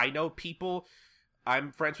I know people,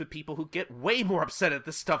 I'm friends with people who get way more upset at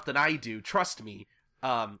this stuff than I do. Trust me.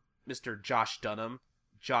 Mr. Josh Dunham,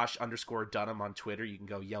 Josh_Dunham on Twitter. You can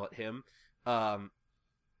go yell at him.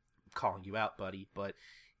 Calling you out, buddy. But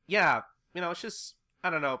yeah, it's just, I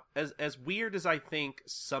don't know. As weird as I think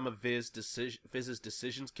some of Viz's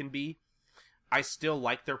decisions can be, I still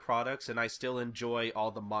like their products and I still enjoy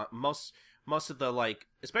all the most of the, like,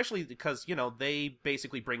 especially because they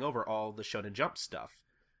basically bring over all the Shonen Jump stuff,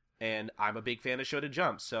 and I'm a big fan of Shonen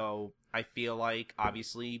Jump, so I feel like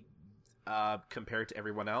obviously compared to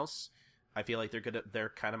everyone else, I feel like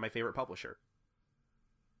they're kind of my favorite publisher.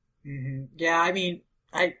 Mm-hmm. Yeah, I mean,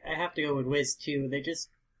 I have to go with Wiz too. They just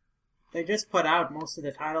put out most of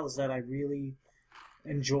the titles that I really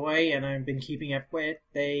enjoy and I've been keeping up with.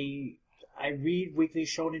 I read Weekly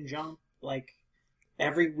Shonen Jump like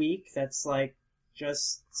every week. That's like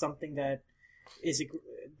just something that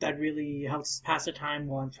really helps pass the time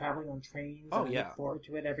while I'm traveling on trains. Oh, I yeah. look forward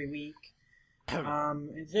to it every week.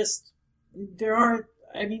 It's just they're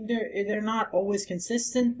not always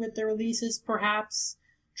consistent with their releases, perhaps.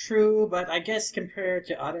 True, but I guess compared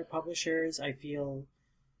to other publishers, I feel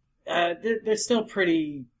they're still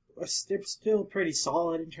pretty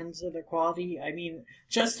solid in terms of their quality. I mean,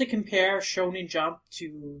 just to compare Shonen Jump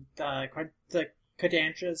to the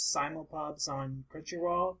Kodansha simulpubs on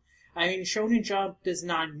Crunchyroll, I mean, Shonen Jump does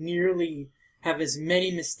not nearly have as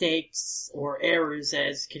many mistakes or errors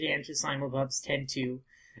as Kodansha simulpubs tend to.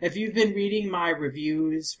 If you've been reading my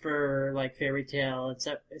reviews for, like, Fairy Tail and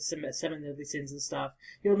Seven Deadly Sins and stuff,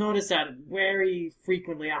 you'll notice that very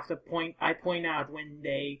frequently I point out when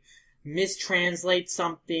they mistranslate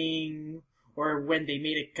something, or when they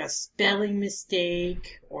made a spelling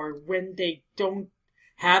mistake, or when they don't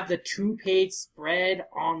have the 2-page spread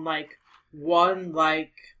on, like, one,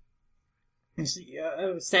 like,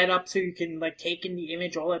 set up so you can like take in the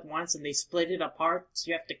image all at once, and they split it apart so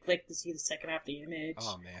you have to click to see the second half of the image.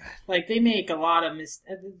 Oh man, like they make a lot of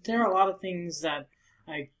there are a lot of things that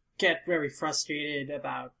I get very frustrated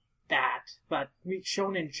about that. But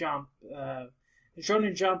Shonen Jump,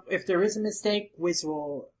 if there is a mistake, Wiz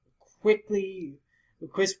will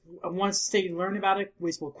once they learn about it,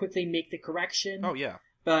 Wiz will quickly make the correction. Oh yeah,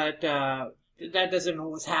 but that doesn't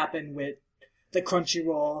always happen with the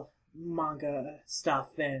Crunchyroll manga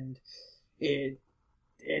stuff, and they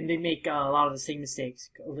make a lot of the same mistakes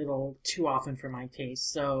a little too often for my taste.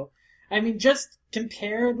 So, I mean, just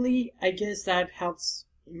comparably, I guess that helps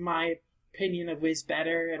my opinion of Wiz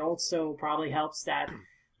better. It also probably helps that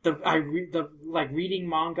reading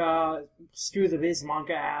manga through the Viz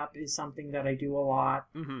manga app is something that I do a lot.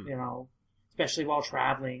 Mm-hmm. Especially while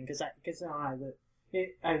traveling, because I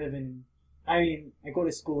go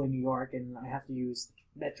to school in New York and I have to use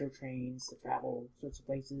metro trains to travel sorts of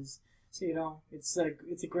places. So, it's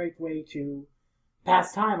a great way to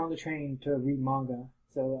pass time on the train to read manga.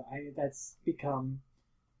 So that's become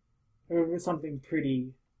something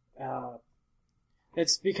pretty,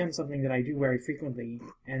 it's become something that I do very frequently.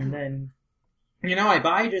 And then, I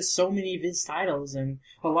buy just so many Viz titles, and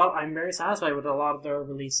I'm very satisfied with a lot of their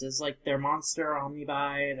releases, like their Monster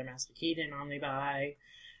Omnibuy, their Master Keaton Omnibuy,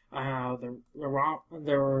 the Rama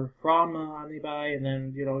Omnibuy, and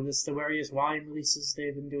then, just the various volume releases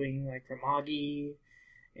they've been doing, like for Magi,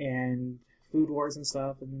 and Food Wars and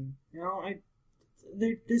stuff, and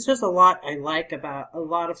there's just a lot I like about a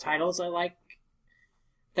lot of titles I like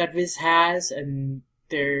that Viz has, and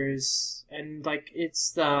it's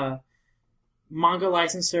the manga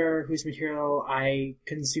licensor whose material I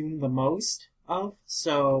consume the most of,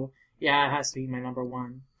 so yeah, it has to be my number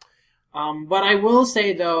one. What I will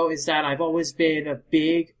say though is that I've always been a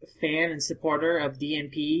big fan and supporter of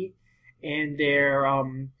DMP and their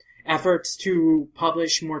efforts to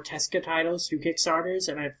publish more Tezuka titles through Kickstarters,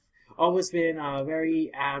 and I've always been a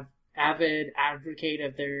very avid advocate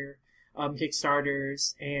of their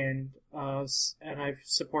Kickstarters, and I've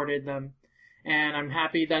supported them, and I'm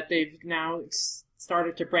happy that they've now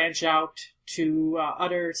started to branch out to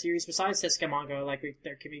other series besides Tezuka manga, like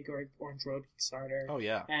their Kimiko Orange Road Kickstarter. Oh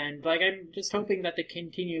yeah, and I'm just hoping that they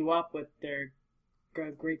continue up with their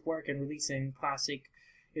great work in releasing classic,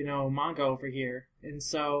 manga over here. And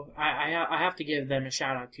so I have to give them a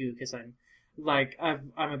shout out too, because I'm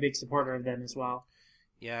a big supporter of them as well.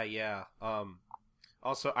 Yeah.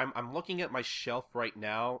 Also, I'm looking at my shelf right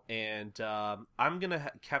now, and I'm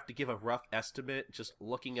gonna have to give a rough estimate. Just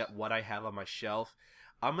looking at what I have on my shelf,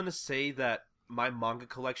 I'm gonna say that my manga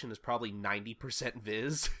collection is probably 90%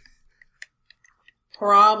 Viz.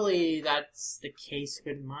 Probably that's the case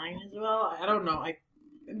with mine as well. I don't know.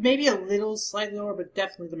 Maybe a little slightly lower, but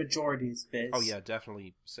definitely the majority is Viz. Oh yeah,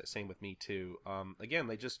 definitely. Same with me too. Again,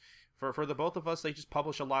 they just for the both of us, they just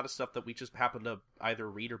publish a lot of stuff that we just happen to either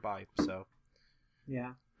read or buy. So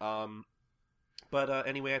yeah. But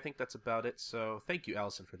anyway, I think that's about it. So thank you,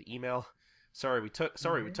 Allison, for the email. Sorry we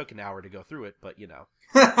took an hour to go through it, but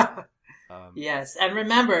Yes, and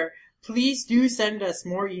remember, please do send us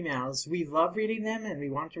more emails. We love reading them, and we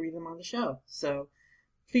want to read them on the show. So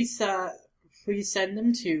please send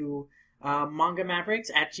them to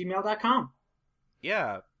mangamavericks@gmail.com.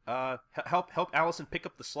 Yeah. Help Allison pick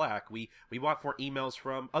up the slack. We want more emails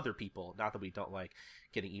from other people. Not that we don't like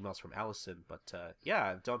getting emails from Allison, but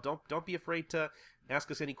yeah, don't be afraid to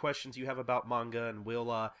ask us any questions you have about manga, and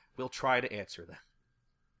we'll try to answer them.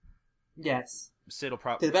 Yes. Sid will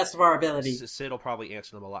probably, to the best of our ability. Sid will probably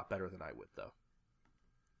answer them a lot better than I would, though.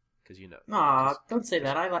 Because Aw, don't say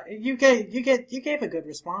that. You gave a good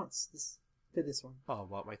response to this one. Oh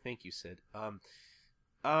well, my thank you, Sid.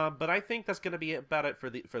 But I think that's going to be about it for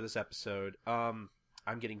this episode. I'm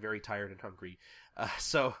getting very tired and hungry.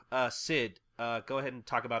 So Sid, go ahead and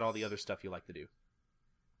talk about all the other stuff you like to do.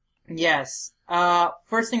 Yes.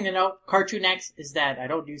 First thing to note, Cartoon X is dead. I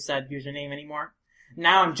don't use that username anymore.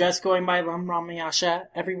 Now I'm just going by Lum Ramayasha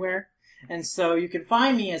everywhere. And so you can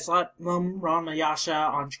find me as Lum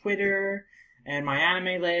Ramayasha on Twitter, and my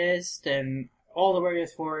anime list, and all the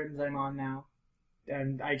various forums I'm on now.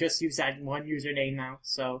 And I just use that one username now.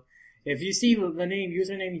 So if you see the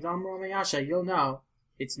username Lum Ramayasha, you'll know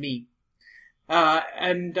it's me. I've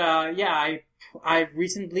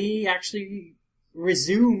recently actually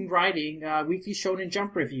resumed writing weekly Shonen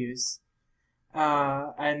Jump reviews.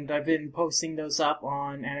 And I've been posting those up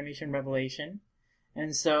on Animation Revelation.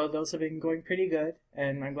 And so those have been going pretty good,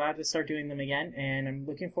 and I'm glad to start doing them again, and I'm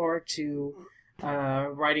looking forward to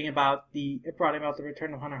writing about the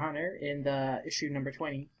return of Hunter x Hunter in the issue number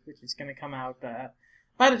 20, which is going to come out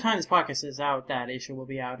by the time this podcast is out. That issue will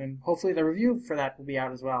be out, and hopefully the review for that will be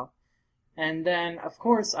out as well. And then, of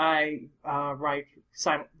course, I write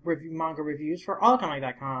manga reviews for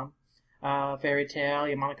allcomic.com. Fairy Tail,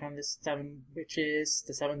 Yamato and the Seven Witches,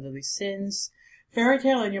 The Seven Deadly Sins. Fairy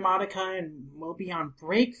Tail and Yamato will be on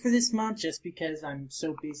break for this month just because I'm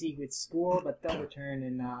so busy with school, but they'll return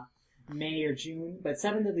in May or June. But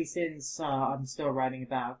Seven Deadly Sins I'm still writing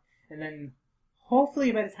about. And then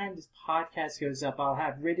hopefully by the time this podcast goes up, I'll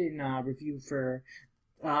have written a review for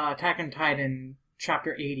Attack on Titan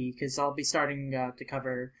Chapter 80, because I'll be starting to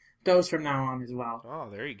cover those from now on as well. Oh,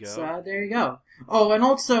 there you go. So there you go. Oh, and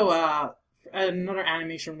also another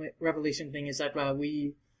Animation Revelation thing is that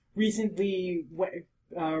we recently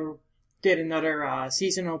did another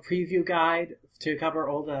seasonal preview guide to cover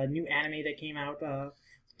all the new anime that came out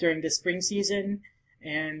during the spring season.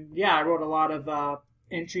 And yeah, I wrote a lot of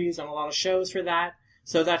entries on a lot of shows for that.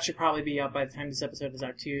 So that should probably be up by the time this episode is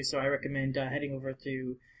out too. So I recommend heading over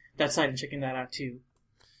to that site and checking that out too.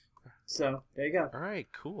 So there you go. All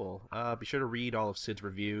right, cool. Be sure to read all of Sid's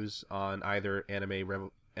reviews on either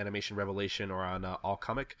Animation Revelation or on All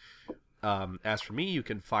Comic. As for me, you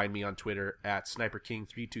can find me on Twitter at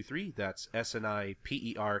SniperKing323. That's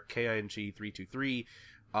SNIPERKING323.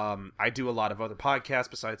 I do a lot of other podcasts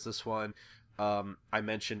besides this one. I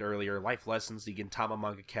mentioned earlier Life Lessons, the Gintama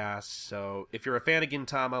Manga Cast. So if you're a fan of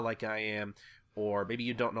Gintama like I am, or maybe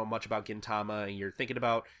you don't know much about Gintama and you're thinking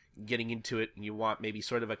about getting into it and you want maybe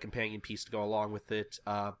sort of a companion piece to go along with it,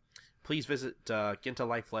 please visit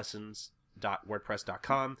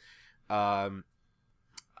gintalifelessons.wordpress.com.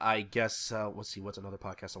 I guess, let's see, what's another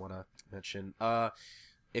podcast I want to mention?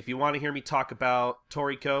 If you want to hear me talk about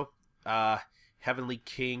Toriko,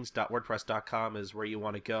 heavenlykings.wordpress.com is where you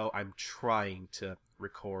want to go. I'm trying to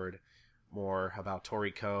record more about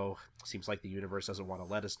Toriko. Seems like the universe doesn't want to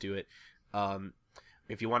let us do it.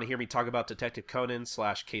 If you want to hear me talk about Detective Conan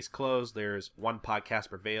 / Case Closed, there's One Podcast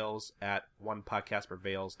Prevails at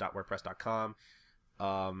onepodcastprevails.wordpress.com.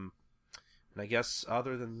 And I guess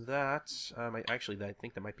other than that, I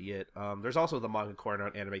think that might be it. There's also the Manga Corner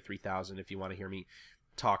on Anime 3000 if you want to hear me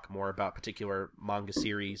talk more about particular manga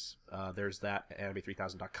series. There's that at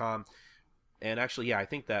anime3000.com. And actually, yeah, I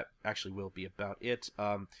think that actually will be about it.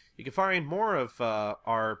 You can find more of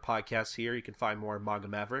our podcasts here. You can find more Manga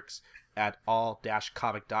Mavericks at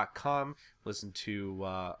all-comic.com. Listen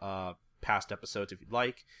to past episodes if you'd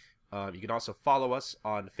like. You can also follow us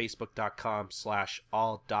on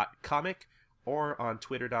facebook.com/all.comic or on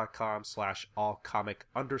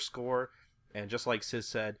twitter.com/allcomic_. And just like Sis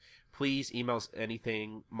said, please email us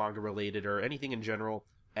anything manga related or anything in general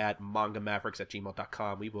at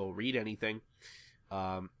mangamavericks@gmail.com. We will read anything.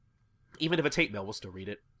 Even if it's hate mail, we'll still read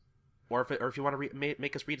it. Or if you want to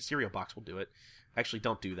make us read a cereal box, we'll do it. Actually,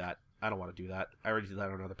 don't do that. I don't want to do that. I already did that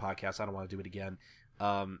on another podcast. I don't want to do it again.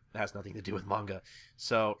 It has nothing to do with manga.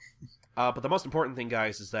 So, but the most important thing,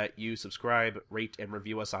 guys, is that you subscribe, rate, and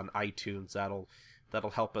review us on iTunes. That'll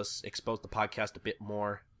help us expose the podcast a bit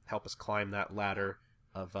more, help us climb that ladder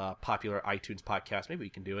of popular iTunes podcasts. Maybe we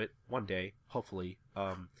can do it one day, hopefully.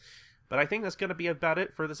 But I think that's going to be about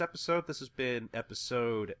it for this episode. This has been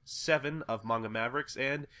episode 7 of Manga Mavericks,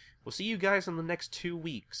 and we'll see you guys in the next 2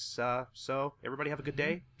 weeks. So everybody have a good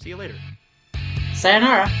day. See you later.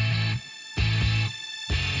 Sayonara.